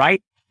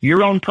 right?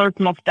 Your own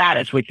personal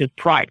status, which is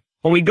pride.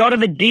 When we go to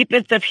the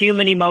deepest of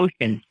human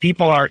emotions,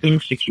 people are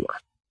insecure.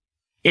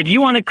 If you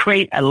want to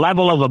create a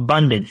level of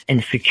abundance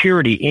and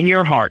security in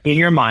your heart, in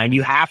your mind,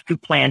 you have to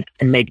plant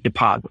and make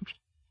deposits.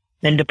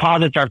 And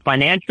deposits are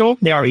financial,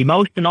 they are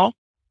emotional,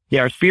 they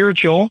are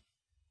spiritual,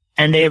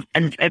 and they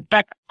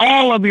affect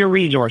all of your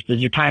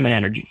resources, your time and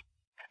energy.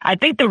 I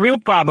think the real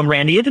problem,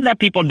 Randy, isn't that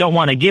people don't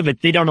want to give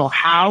it. They don't know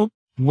how,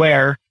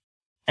 where,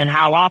 and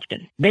how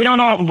often. They don't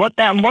know what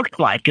that looks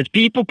like because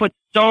people put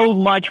so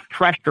much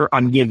pressure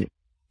on giving.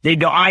 They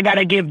go, I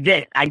gotta give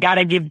this. I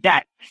gotta give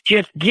that.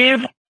 Just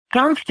give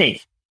something.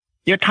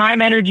 Your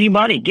time, energy,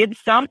 money. Give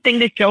something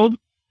to show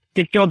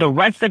the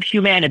rest of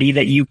humanity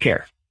that you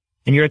care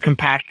and you're a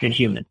compassionate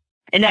human.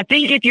 And I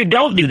think if you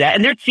don't do that,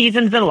 and there's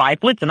seasons in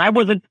life, listen,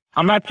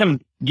 I'm not some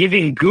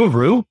giving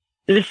guru.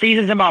 There's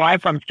seasons in my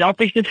life where I'm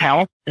selfish as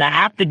hell and I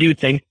have to do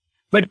things.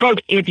 But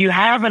folks, if you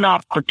have an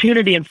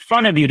opportunity in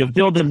front of you to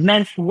build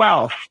immense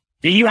wealth,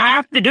 then you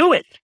have to do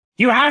it.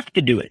 You have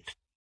to do it.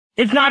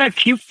 It's not a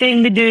cute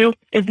thing to do.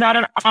 It's not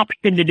an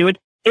option to do it.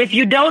 If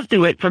you don't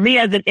do it, for me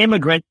as an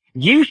immigrant,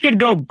 you should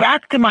go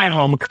back to my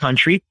home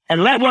country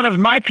and let one of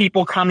my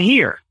people come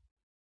here.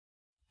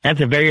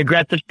 That's a very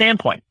aggressive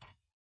standpoint.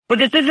 But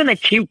this isn't a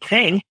cute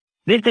thing.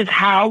 This is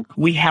how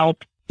we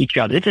help each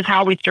other. This is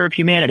how we serve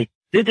humanity.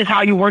 This is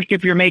how you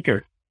worship your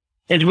maker.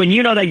 Is when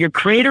you know that your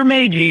Creator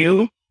made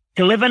you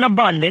to live in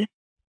abundance.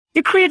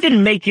 Your Creator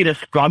didn't make you to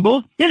struggle.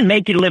 It didn't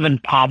make you to live in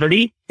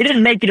poverty. It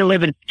didn't make you to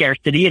live in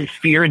scarcity and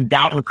fear and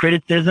doubt and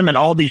criticism and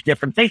all these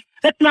different things.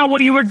 That's not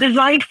what you were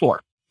designed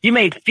for. You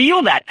may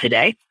feel that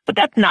today, but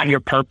that's not your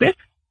purpose.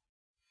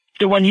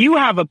 So when you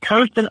have a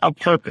person of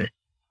purpose,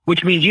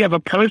 which means you have a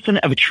person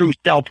of true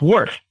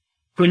self-worth,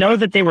 who knows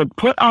that they were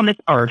put on this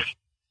earth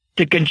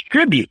to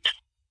contribute.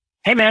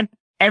 Hey man,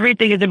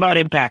 everything is about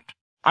impact.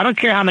 I don't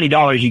care how many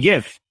dollars you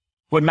give.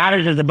 What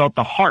matters is about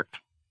the heart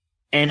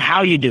and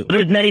how you do.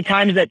 There's many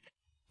times that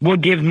we'll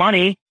give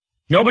money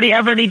Nobody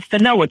ever needs to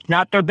know. It's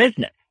not their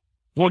business.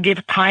 We'll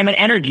give time and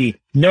energy.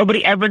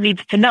 Nobody ever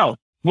needs to know.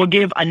 We'll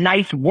give a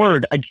nice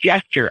word, a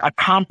gesture, a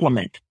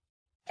compliment.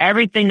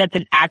 Everything that's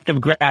an act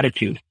of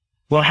gratitude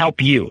will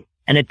help you.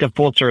 And it's a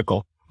full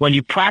circle. When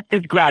you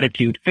practice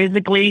gratitude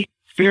physically,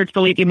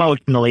 spiritually,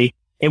 emotionally,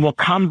 it will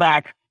come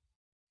back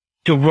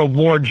to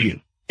reward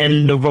you.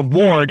 And the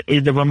reward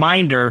is the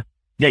reminder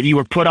that you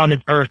were put on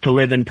this earth to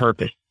live in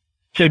purpose.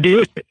 So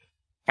do it.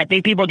 I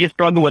think people just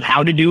struggle with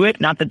how to do it,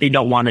 not that they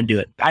don't want to do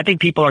it. I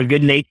think people are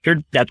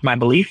good-natured. That's my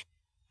belief.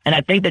 And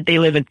I think that they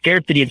live in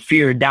scarcity and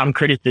fear and down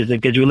criticism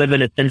because we live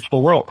in a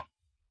sinful world.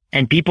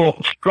 And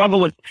people struggle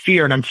with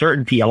fear and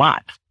uncertainty a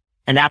lot.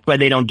 And that's why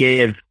they don't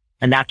give.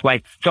 And that's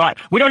why,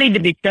 we don't need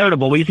to be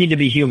charitable. We just need to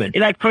be human.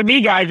 Like for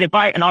me, guys,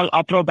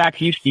 I'll throw it back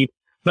to you, Steve,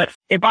 but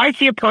if I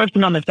see a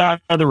person on the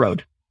side of the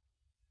road,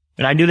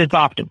 and I do this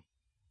often,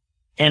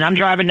 and I'm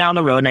driving down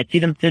the road and I see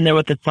them sitting there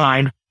with a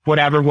sign,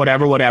 whatever,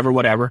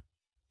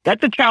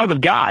 that's a child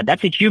of God.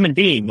 That's a human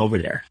being over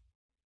there.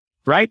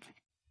 Right?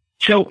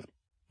 So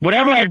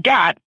whatever I've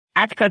got,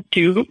 access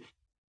to,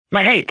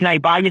 like, hey, can I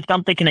buy you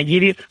something? Can I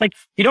give you, like,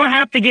 you don't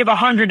have to give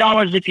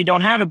 $100 if you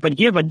don't have it, but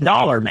give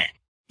 $1, man.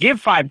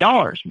 Give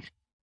 $5.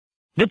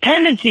 The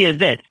tendency is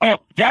this. Oh,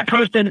 that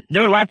person,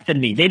 they're less than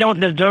me. They don't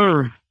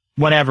deserve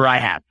whatever I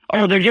have.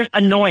 Oh, they're just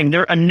annoying.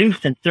 They're a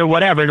nuisance or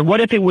whatever. And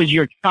what if it was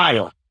your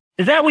child?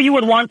 Is that what you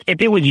would want if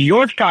it was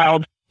your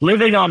child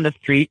living on the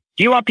street?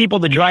 Do you want people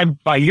to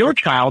drive by your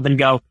child and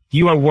go,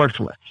 you are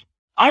worthless?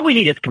 All we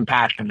need is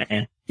compassion,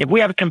 man. If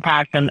we have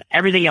compassion,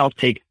 everything else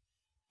takes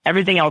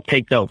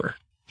over.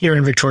 Here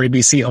in Victoria,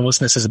 BC,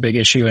 homelessness is a big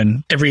issue.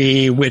 And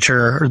every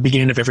winter, or the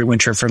beginning of every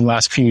winter for the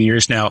last few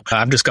years now,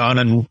 I've just gone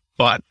and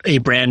bought a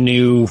brand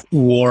new,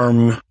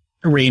 warm,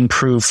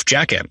 rainproof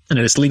jacket. And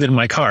I just leave it in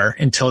my car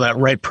until that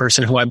right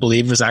person who I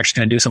believe is actually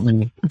going to do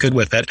something good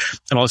with it.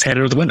 And I'll just hand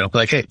it over the window.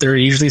 Like, hey, they're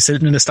usually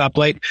sitting in a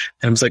stoplight.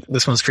 And I'm just like,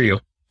 this one's for you.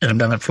 And I've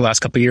done that for the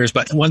last couple of years.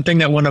 But one thing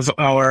that one of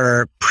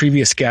our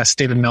previous guests,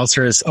 David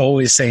Meltzer, is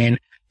always saying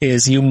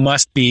is you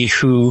must be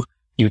who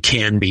you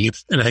can be.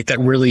 And I think that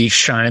really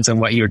shines on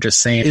what you were just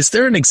saying. Is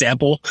there an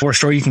example or a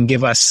story you can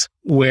give us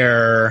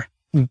where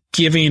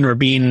giving or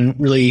being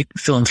really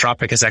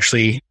philanthropic has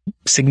actually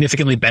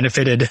significantly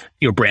benefited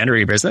your brand or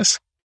your business?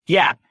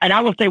 Yeah. And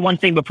I will say one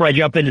thing before I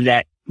jump into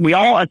that. We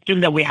all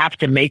assume that we have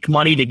to make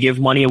money to give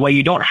money away.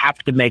 You don't have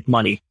to make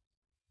money,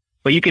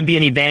 but you can be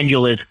an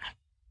evangelist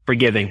for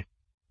giving.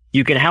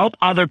 You can help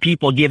other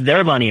people give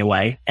their money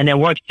away, and it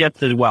works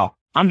just as well.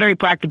 I'm a very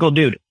practical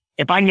dude.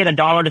 If I can get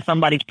 $1 to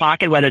somebody's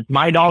pocket, whether it's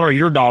my dollar or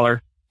your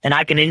dollar, and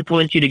I can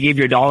influence you to give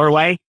your dollar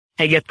away,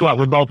 hey, guess what?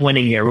 We're both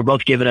winning here. We're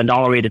both giving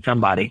 $1 away to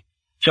somebody.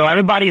 So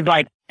everybody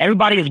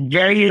is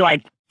very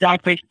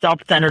selfish,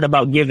 self-centered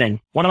about giving.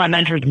 One of my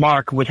mentors,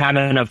 Mark, was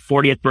having a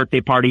 40th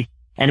birthday party,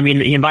 and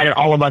he invited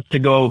all of us to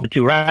go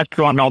to a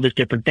restaurant and all this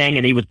different thing,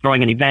 and he was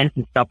throwing an event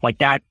and stuff like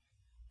that.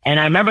 And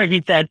I remember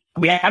he said,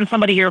 we have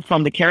somebody here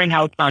from the Caring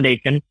House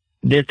Foundation.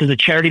 This is a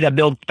charity that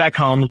builds spec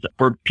homes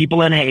for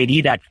people in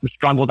Haiti that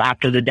struggled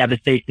after the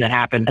devastation that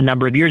happened a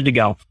number of years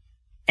ago.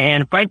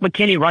 And Frank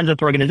McKinney runs this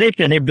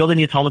organization, and they're building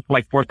these homes for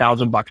like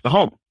 $4,000 a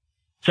home.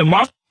 So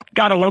Mark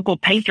got a local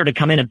painter to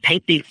come in and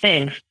paint these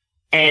things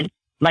and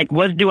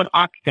was do an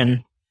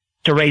auction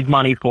to raise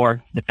money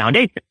for the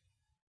foundation.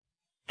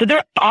 So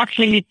they're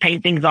auctioning these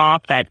paintings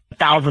off at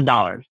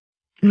 $1,000,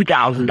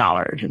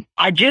 $2,000. And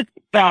I just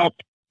felt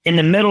in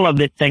the middle of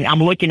this thing,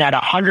 I'm looking at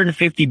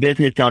 150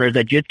 business owners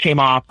that just came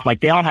off.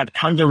 They all have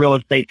tons of real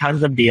estate,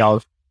 tons of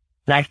deals.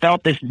 And I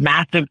felt this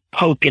massive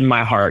poke in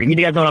my heart. You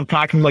guys know what I'm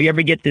talking about? You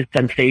ever get this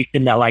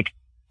sensation that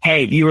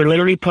hey, you were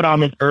literally put on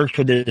this earth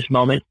for this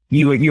moment.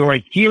 You are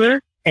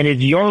here, and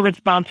it's your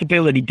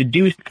responsibility to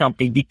do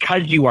something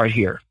because you are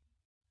here.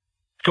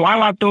 So I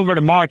walked over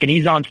to Mark, and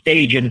he's on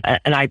stage, and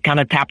I kind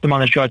of tapped him on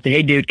the shoulder. I said,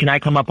 hey, dude, can I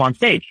come up on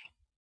stage?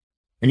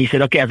 And he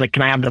said, okay. I was like,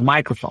 can I have the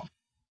microphone?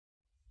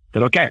 I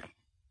said, okay.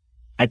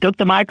 I took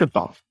the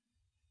microphone,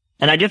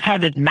 and I just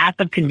had this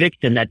massive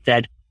conviction that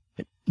said,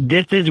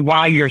 this is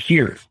why you're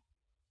here.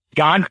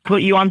 God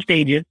put you on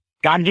stages.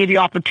 God gave you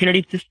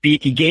opportunities to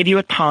speak. He gave you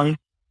a tongue.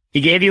 He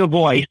gave you a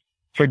voice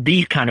for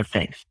these kind of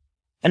things.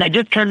 And I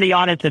just turned to the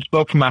audience and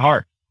spoke from my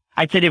heart.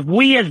 I said, if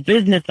we as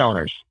business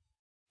owners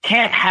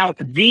can't help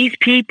these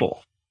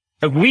people,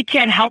 if we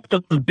can't help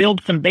them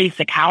build some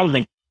basic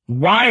housing,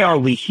 why are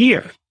we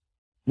here?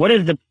 What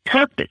is the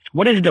purpose?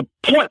 What is the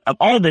point of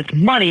all this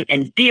money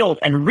and deals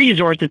and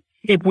resources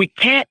if we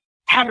can't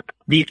help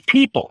these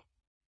people?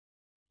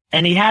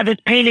 And he had this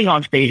painting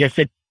on stage. I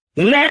said,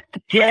 let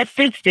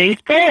this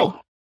stage go.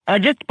 I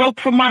just spoke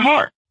from my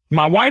heart.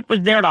 My wife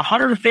was there at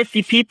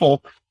 150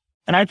 people.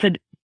 And I said,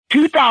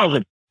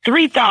 2,000,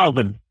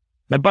 3,000.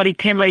 My buddy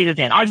Tim raised his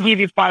hand. I'll give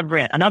you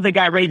 $5,000. Another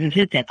guy raises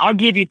his hand. I'll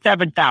give you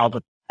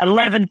 7,000,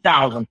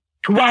 11,000,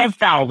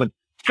 12,000,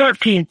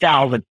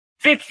 13,000.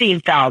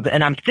 15,000.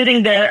 And I'm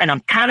sitting there and I'm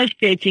kind of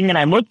shaking, and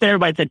I looked at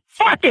everybody and said,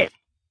 fuck it.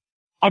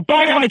 I'll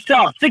buy it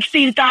myself.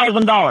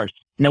 $16,000. And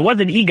there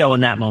wasn't ego in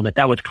that moment.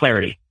 That was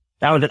clarity.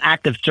 That was an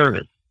act of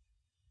service.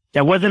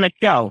 That wasn't a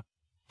show.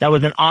 that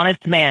was an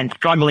honest man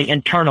struggling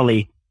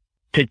internally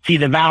to see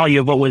the value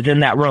of what was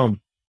in that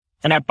room.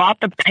 And I bought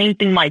the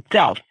painting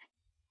myself,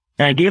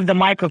 and I gave the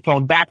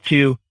microphone back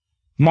to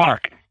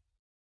Mark.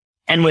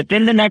 And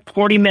within the next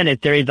 40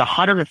 minutes, there is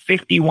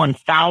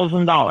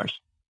 $151,000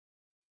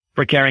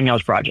 for Caring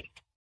House Project.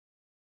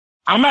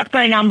 I'm not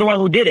saying I'm the one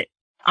who did it.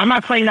 I'm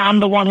not saying that I'm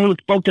the one who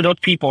spoke to those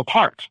people's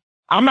hearts.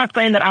 I'm not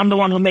saying that I'm the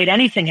one who made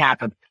anything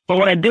happen. But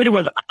what I did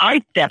was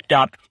I stepped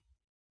up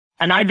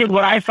and I did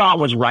what I thought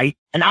was right.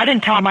 And I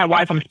didn't tell my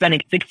wife I'm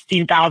spending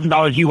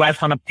 $16,000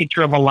 US on a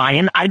picture of a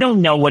lion. I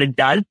don't know what it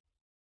does.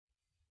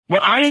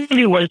 What I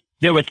knew was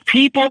there was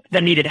people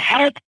that needed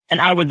help,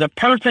 and I was the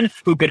person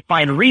who could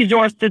find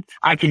resources.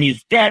 I can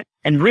use debt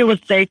and real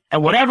estate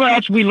and whatever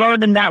else we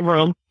learned in that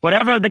room,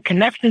 whatever the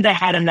connections I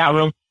had in that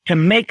room to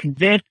make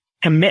this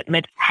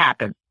commitment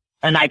happen.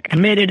 And I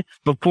committed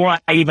before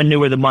I even knew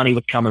where the money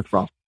was coming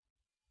from.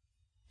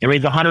 It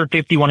raised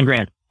 151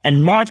 grand.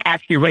 And Mark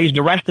actually raised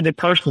the rest of it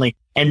personally,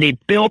 and they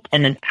built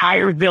an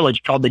entire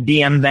village called the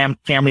DM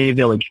Family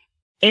Village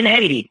in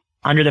Haiti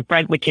under the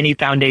Frank McKinney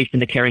Foundation,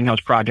 the Caring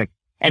House Project.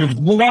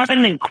 And what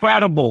an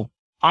incredible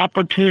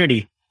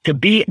opportunity to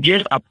be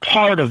just a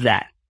part of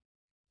that.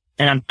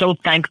 And I'm so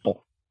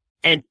thankful.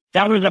 And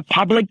that was a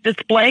public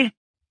display,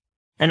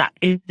 and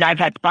I've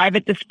had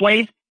private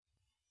displays.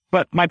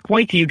 But my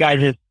point to you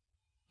guys is,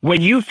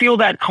 when you feel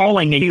that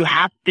calling and you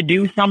have to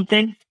do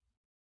something,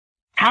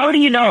 how do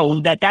you know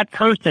that that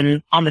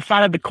person on the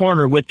side of the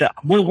corner with the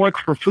 "will work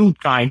for food"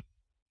 sign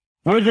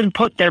wasn't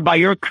put there by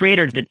your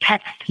creator to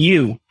text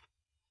you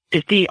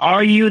to see,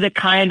 are you the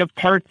kind of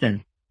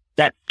person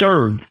that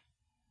serves,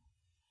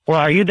 or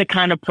are you the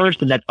kind of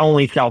person that's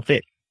only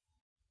selfish?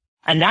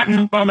 And that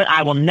moment,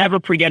 I will never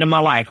forget in my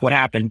life what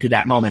happened to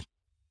that moment.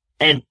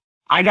 And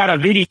I got a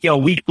video a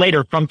week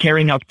later from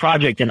Caring House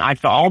Project, and I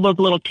saw all those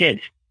little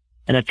kids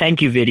in a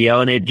thank you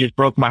video, and it just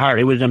broke my heart.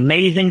 It was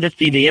amazing to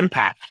see the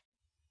impact.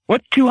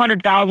 What's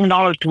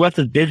 $200,000 to us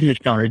as business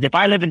owners? If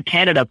I live in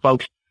Canada,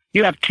 folks,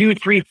 you have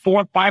 $200,000,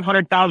 $300,000,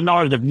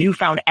 $500,000 of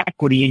newfound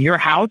equity in your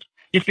house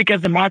just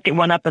because the market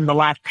went up in the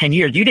last 10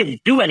 years. You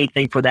didn't do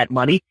anything for that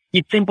money.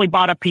 You simply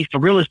bought a piece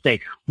of real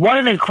estate. What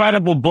an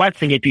incredible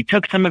blessing if you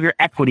took some of your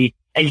equity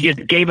and you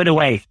just gave it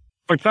away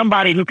for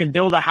somebody who can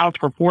build a house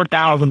for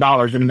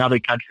 $4,000 in another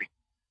country.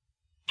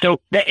 So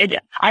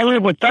I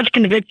live with such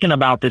conviction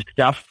about this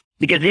stuff,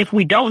 because if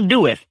we don't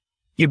do it,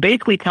 you're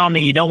basically telling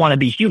me you don't want to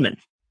be human.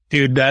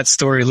 Dude, that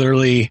story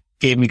literally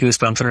gave me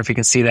goosebumps. I don't know if you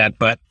can see that,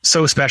 but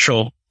so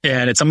special.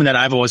 And it's something that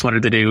I've always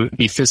wanted to do,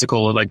 be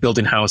physical, like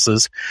building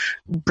houses.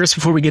 Just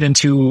before we get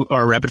into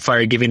our rapid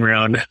fire giving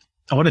round,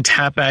 I want to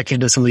tap back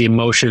into some of the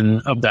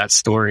emotion of that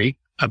story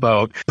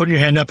about putting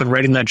your hand up and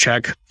writing that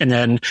check. And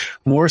then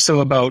more so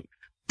about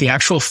the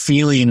actual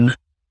feeling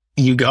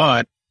you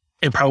got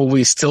and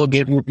probably still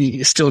get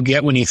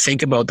when you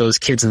think about those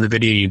kids in the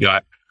video you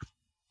got.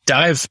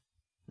 Dive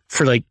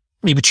for like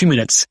maybe 2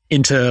 minutes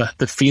into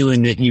the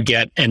feeling that you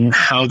get and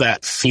how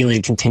that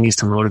feeling continues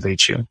to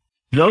motivate you.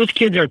 Those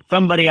kids are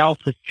somebody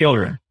else's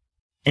children.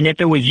 And if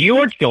it was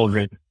your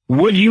children,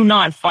 would you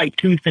not fight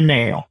tooth and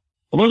nail?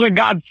 Well, those are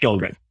God's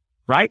children,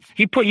 right?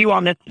 He put you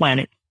on this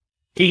planet.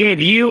 He gave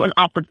you an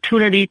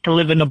opportunity to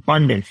live in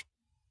abundance.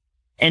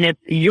 And if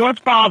your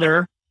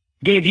father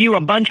gave you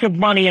a bunch of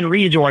money and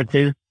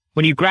resources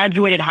when you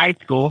graduated high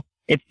school,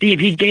 if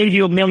he gave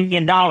you $1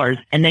 million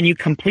and then you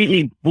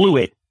completely blew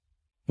it,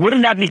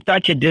 wouldn't that be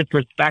such a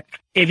disrespect?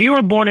 If you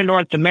were born in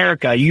North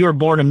America, you were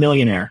born a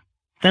millionaire.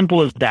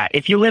 Simple as that.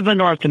 If you live in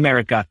North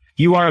America,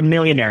 you are a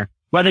millionaire.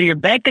 Whether your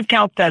bank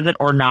account says it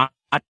or not,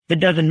 it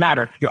doesn't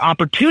matter. Your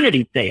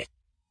opportunities say it.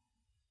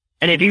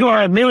 And if you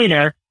are a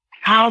millionaire,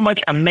 how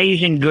much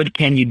amazing good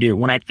can you do?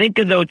 When I think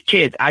of those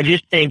kids, I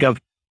just think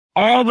of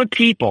all the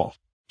people.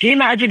 Can you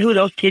imagine who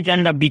those kids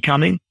end up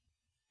becoming?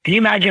 Can you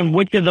imagine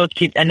which of those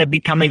kids end up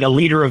becoming a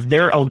leader of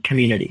their own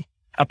community?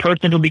 A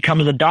person who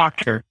becomes a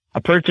doctor, a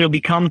person who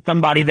becomes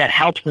somebody that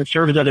helps and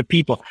serves other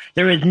people.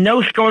 There is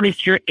no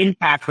shortage to your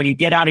impact when you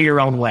get out of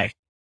your own way.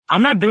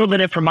 I'm not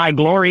building it for my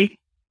glory.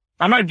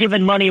 I'm not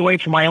giving money away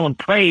for my own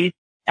praise.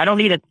 I don't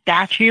need a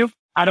statue.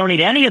 I don't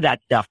need any of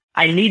that stuff.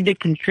 I need to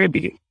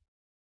contribute.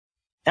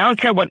 I don't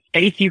care what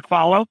faith you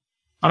follow.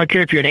 I don't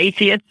care if you're an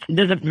atheist. It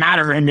doesn't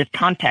matter in this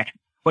context.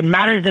 What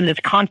matters in this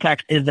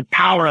context is the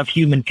power of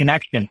human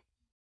connection.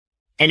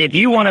 And if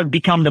you want to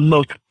become the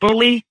most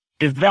fully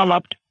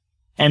developed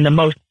and the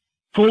most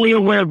fully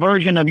aware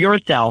version of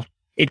yourself,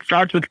 it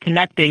starts with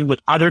connecting with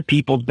other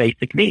people's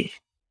basic needs.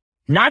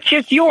 Not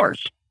just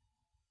yours.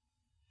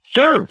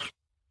 Serve.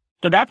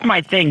 So that's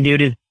my thing,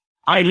 dude, is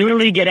I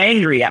literally get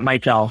angry at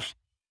myself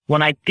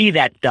when I see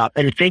that stuff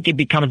and think it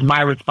becomes my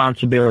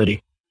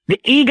responsibility. The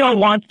ego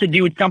wants to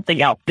do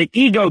something else. The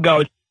ego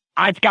goes,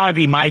 it's got to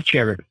be my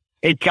charity.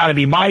 It's got to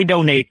be my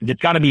donation.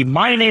 It's got to be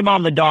my name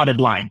on the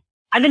dotted line.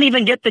 I didn't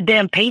even get the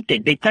damn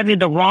painting. They sent me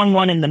the wrong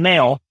one in the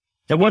mail.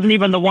 That wasn't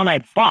even the one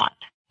I bought.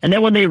 And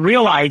then when they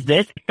realized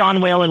this, Sean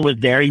Whalen was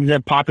there. He's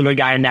a popular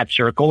guy in that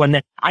circle. And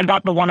then I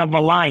got the one of a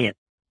lion.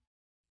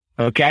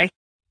 Okay?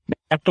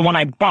 That's the one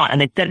I bought. And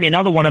they sent me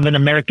another one of an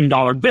American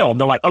dollar bill.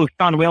 They're like, oh,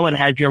 Sean Whalen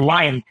has your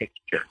lion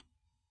picture.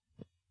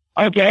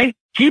 Okay,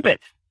 keep it.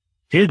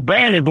 His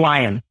brand is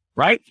lion,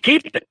 right?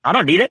 Keep it. I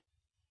don't need it.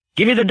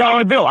 Give me the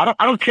dollar bill. I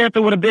don't care if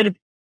it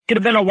could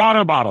have been a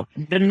water bottle.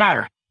 It didn't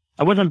matter.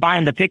 I wasn't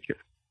buying the picture.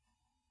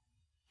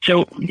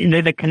 So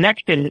the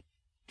connection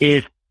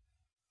is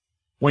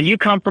when you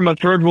come from a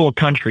third world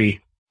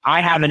country,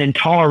 I have an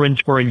intolerance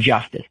for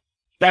injustice,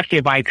 especially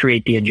if I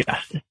create the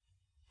injustice.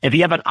 If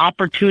you have an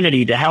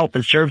opportunity to help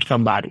and serve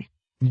somebody,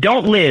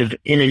 don't live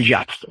in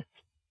injustice.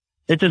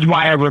 This is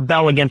why I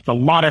rebel against a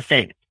lot of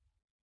things.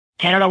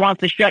 Canada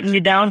wants to shut you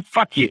down?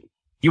 Fuck you.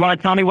 You want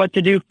to tell me what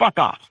to do? Fuck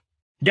off.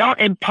 Don't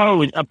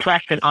impose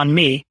oppression on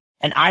me,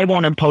 and I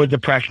won't impose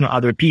oppression on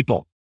other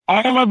people.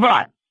 All of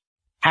us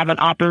have an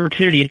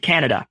opportunity in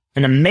Canada,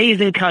 an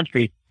amazing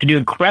country, to do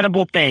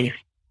incredible things.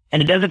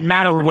 And it doesn't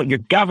matter what your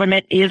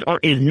government is or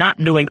is not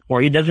doing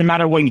for you. It doesn't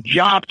matter what your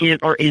job is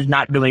or is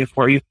not doing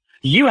for you.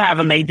 You have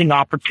amazing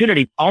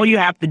opportunities. All you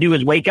have to do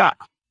is wake up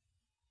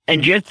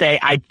and just say,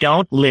 I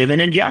don't live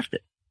in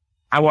injustice.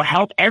 I will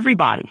help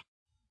everybody.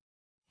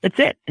 That's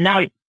it.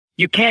 Now,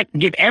 you can't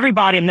give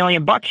everybody $1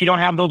 million. You don't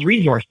have those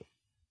resources.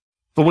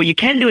 But what you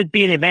can do is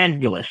be an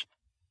evangelist.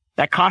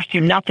 That costs you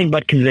nothing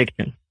but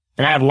conviction.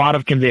 And I have a lot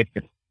of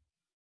conviction.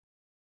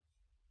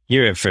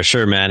 You're it for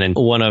sure, man. And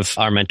one of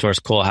our mentors,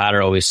 Cole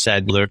Hatter, always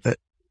said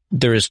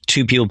there is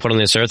two people put on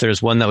this earth.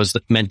 There's one that was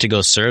meant to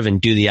go serve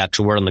and do the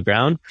actual work on the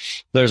ground.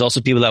 There's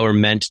also people that were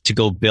meant to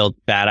go build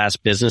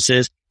badass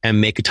businesses and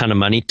make a ton of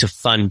money to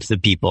fund the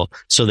people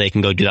so they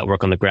can go do that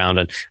work on the ground.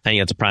 And I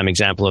think that's a prime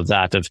example of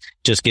that, of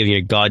just giving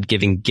your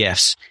God-given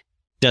gifts.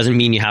 Doesn't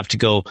mean you have to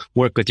go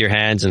work with your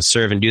hands and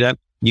serve and do that.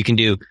 You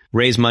can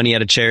raise money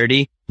at a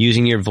charity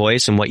using your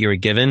voice and what you were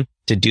given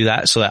to do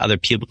that so that other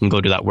people can go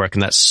do that work.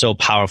 And that's so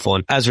powerful.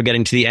 And as we're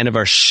getting to the end of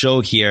our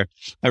show here,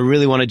 I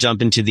really want to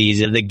jump into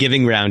the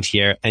giving round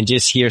here and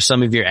just hear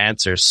some of your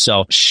answers.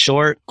 So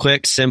short,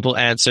 quick, simple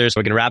answers.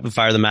 We're going to rapid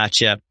fire them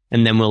at you,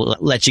 and then we'll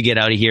let you get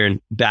out of here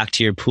and back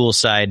to your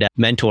poolside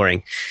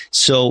mentoring.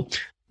 So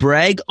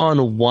brag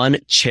on one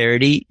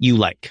charity you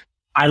like.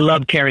 I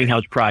love Caring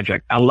House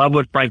Project. I love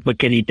what Frank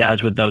McKinney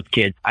does with those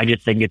kids. I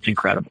just think it's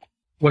incredible.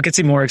 What gets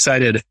you more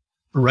excited?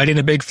 Writing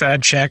a big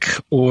fat check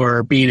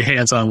or being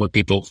hands-on with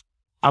people?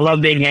 I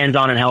love being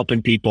hands-on and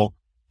helping people.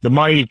 The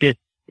money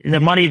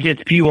is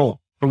just fuel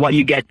for what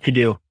you get to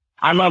do.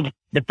 I love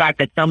the fact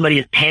that somebody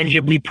is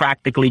tangibly,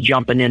 practically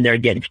jumping in there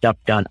and getting stuff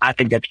done. I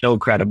think that's so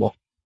incredible.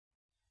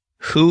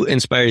 Who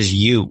inspires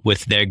you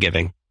with their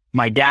giving?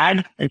 My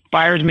dad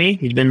inspires me.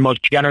 He's been the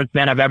most generous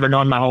man I've ever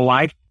known my whole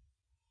life.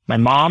 My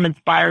mom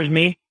inspires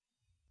me.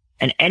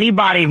 And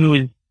anybody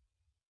who's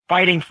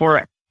fighting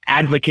for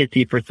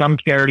advocacy for some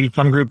charity,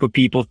 some group of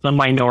people, some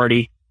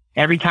minority,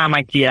 every time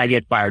I see it, I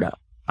get fired up.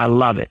 I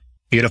love it.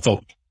 Beautiful.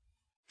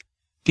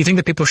 Do you think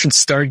that people should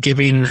start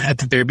giving at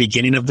the very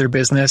beginning of their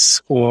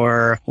business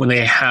or when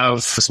they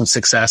have some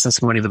success and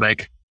some money in the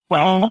bank?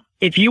 Well,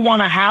 if you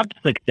want to have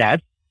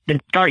success, then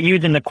start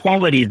using the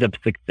qualities of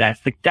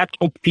success.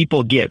 Successful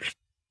people give.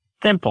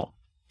 Simple.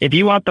 If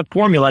you want the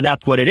formula,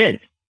 that's what it is.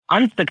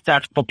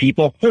 Unsuccessful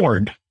people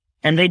hoard,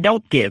 and they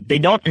don't give. They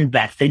don't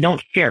invest. They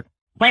don't share.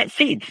 Plant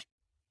seeds.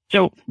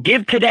 So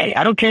give today.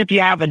 I don't care if you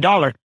have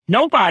 $1.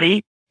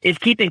 Nobody is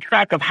keeping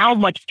track of how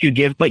much you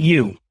give but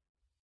you.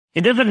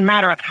 It doesn't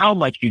matter how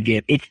much you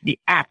give. It's the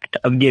act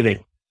of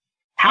giving.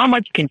 How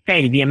much can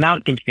change. The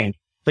amount can change.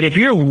 But if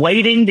you're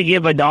waiting to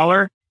give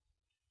 $1,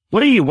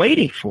 what are you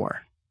waiting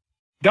for?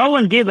 Go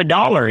and give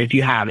 $1 if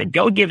you have it.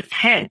 Go give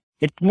 10.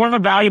 It's more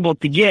valuable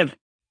to give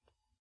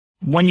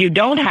when you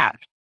don't have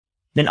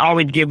than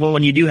always give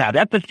when you do have.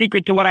 That's the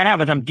secret to what I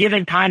have is I'm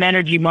giving time,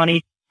 energy,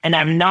 money, and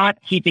I'm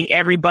not keeping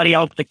everybody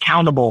else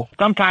accountable.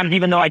 Sometimes,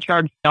 even though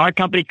our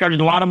company charges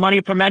a lot of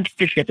money for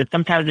mentorship, and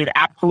sometimes it's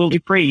absolutely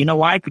free. You know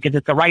why? Because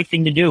it's the right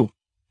thing to do.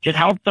 Just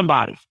help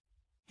somebody.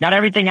 Not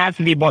everything has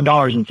to be about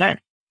dollars and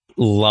cents.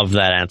 Love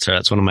that answer.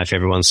 That's one of my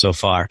favorite ones so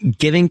far.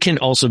 Giving can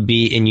also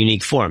be in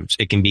unique forms.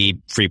 It can be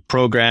free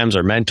programs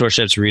or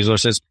mentorships,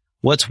 resources.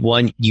 What's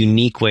one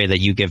unique way that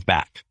you give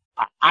back?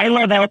 I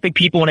love helping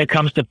people when it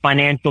comes to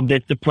financial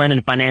discipline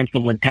and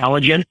financial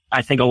intelligence.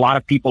 I think a lot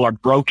of people are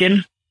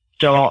broken.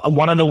 So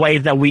one of the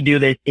ways that we do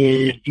this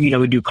is,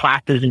 we do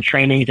classes and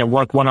trainings and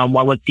work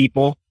one-on-one with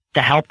people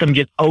to help them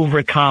just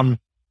overcome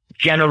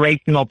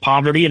generational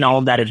poverty, and all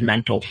of that is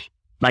mental.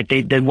 Like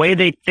the way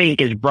they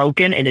think is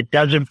broken and it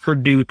doesn't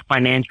produce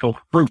financial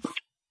fruit.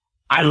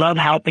 I love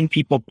helping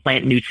people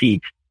plant new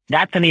seeds.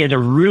 That to me is a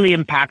really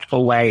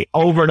impactful way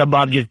over and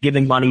above just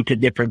giving money to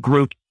different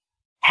groups.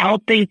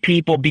 Helping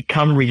people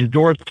become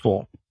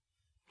resourceful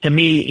to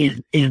me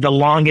is the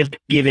longest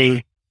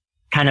giving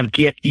kind of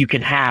gift you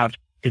can have,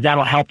 because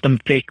that'll help them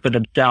fish for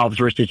themselves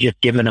versus just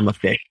giving them a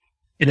fish.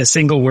 In a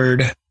single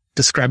word,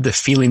 describe the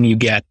feeling you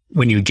get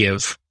when you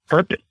give.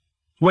 Purpose.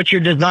 What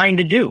you're designed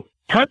to do.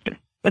 Purpose.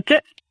 That's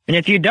it. And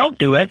if you don't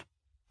do it,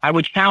 I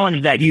would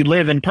challenge that you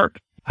live in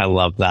purpose. I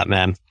love that,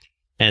 man.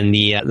 And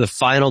the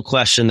final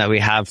question that we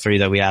have for you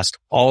that we asked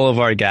all of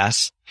our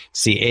guests,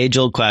 it's the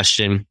age-old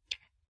question.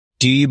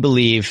 do you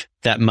believe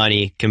that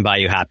money can buy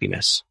you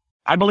happiness?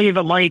 I believe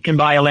that money can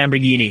buy a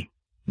Lamborghini.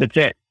 That's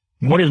it.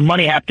 What does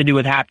money have to do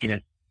with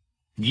happiness?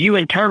 You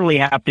internally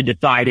have to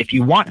decide if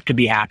you want to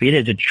be happy. It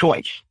is a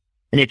choice.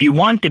 And if you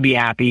want to be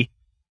happy,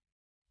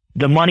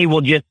 the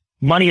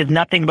money is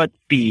nothing but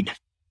speed.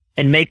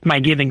 It makes my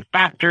giving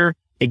faster.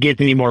 It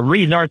gives me more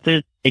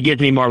resources. It gives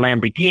me more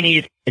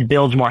Lamborghinis. It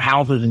builds more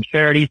houses and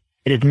charities.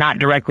 It is not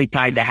directly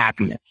tied to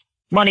happiness.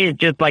 Money is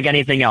just like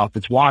anything else.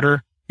 It's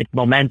water. It's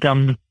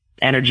momentum,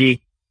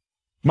 energy.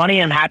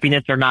 Money and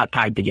happiness are not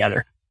tied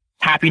together.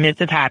 Happiness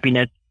is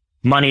happiness.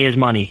 Money is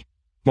money.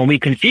 When we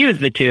confuse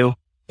the two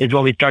is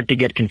when we start to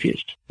get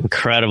confused.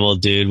 Incredible,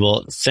 dude.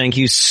 Well, thank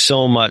you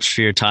so much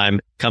for your time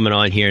coming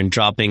on here and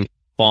dropping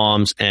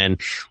bombs.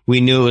 And we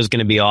knew it was going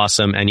to be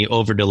awesome, and you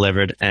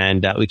over-delivered.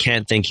 And we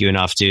can't thank you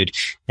enough, dude.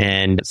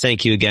 And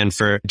thank you again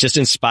for just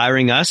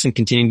inspiring us and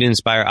continuing to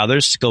inspire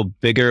others to go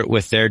bigger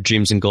with their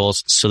dreams and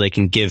goals so they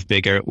can give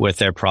bigger with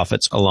their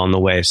profits along the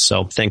way.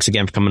 So thanks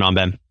again for coming on,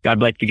 Ben. God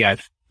bless you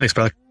guys. Thanks,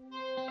 brother.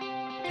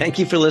 Thank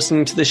you for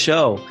listening to the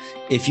show.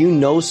 If you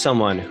know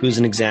someone who's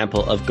an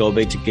example of go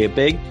big to get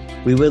big,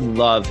 we would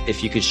love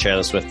if you could share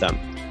this with them.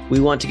 We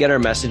want to get our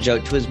message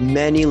out to as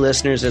many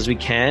listeners as we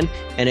can,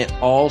 and it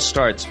all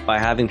starts by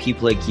having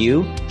people like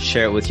you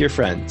share it with your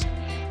friends.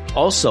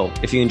 Also,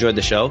 if you enjoyed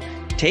the show,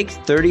 take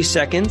 30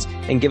 seconds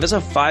and give us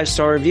a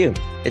 5-star review.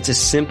 It's a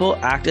simple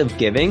act of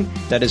giving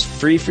that is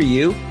free for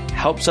you,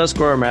 helps us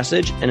grow our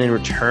message, and in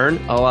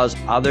return allows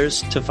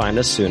others to find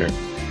us sooner.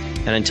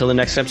 And until the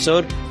next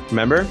episode,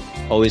 remember,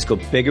 always go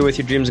bigger with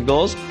your dreams and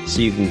goals so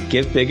you can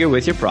give bigger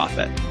with your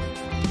profit.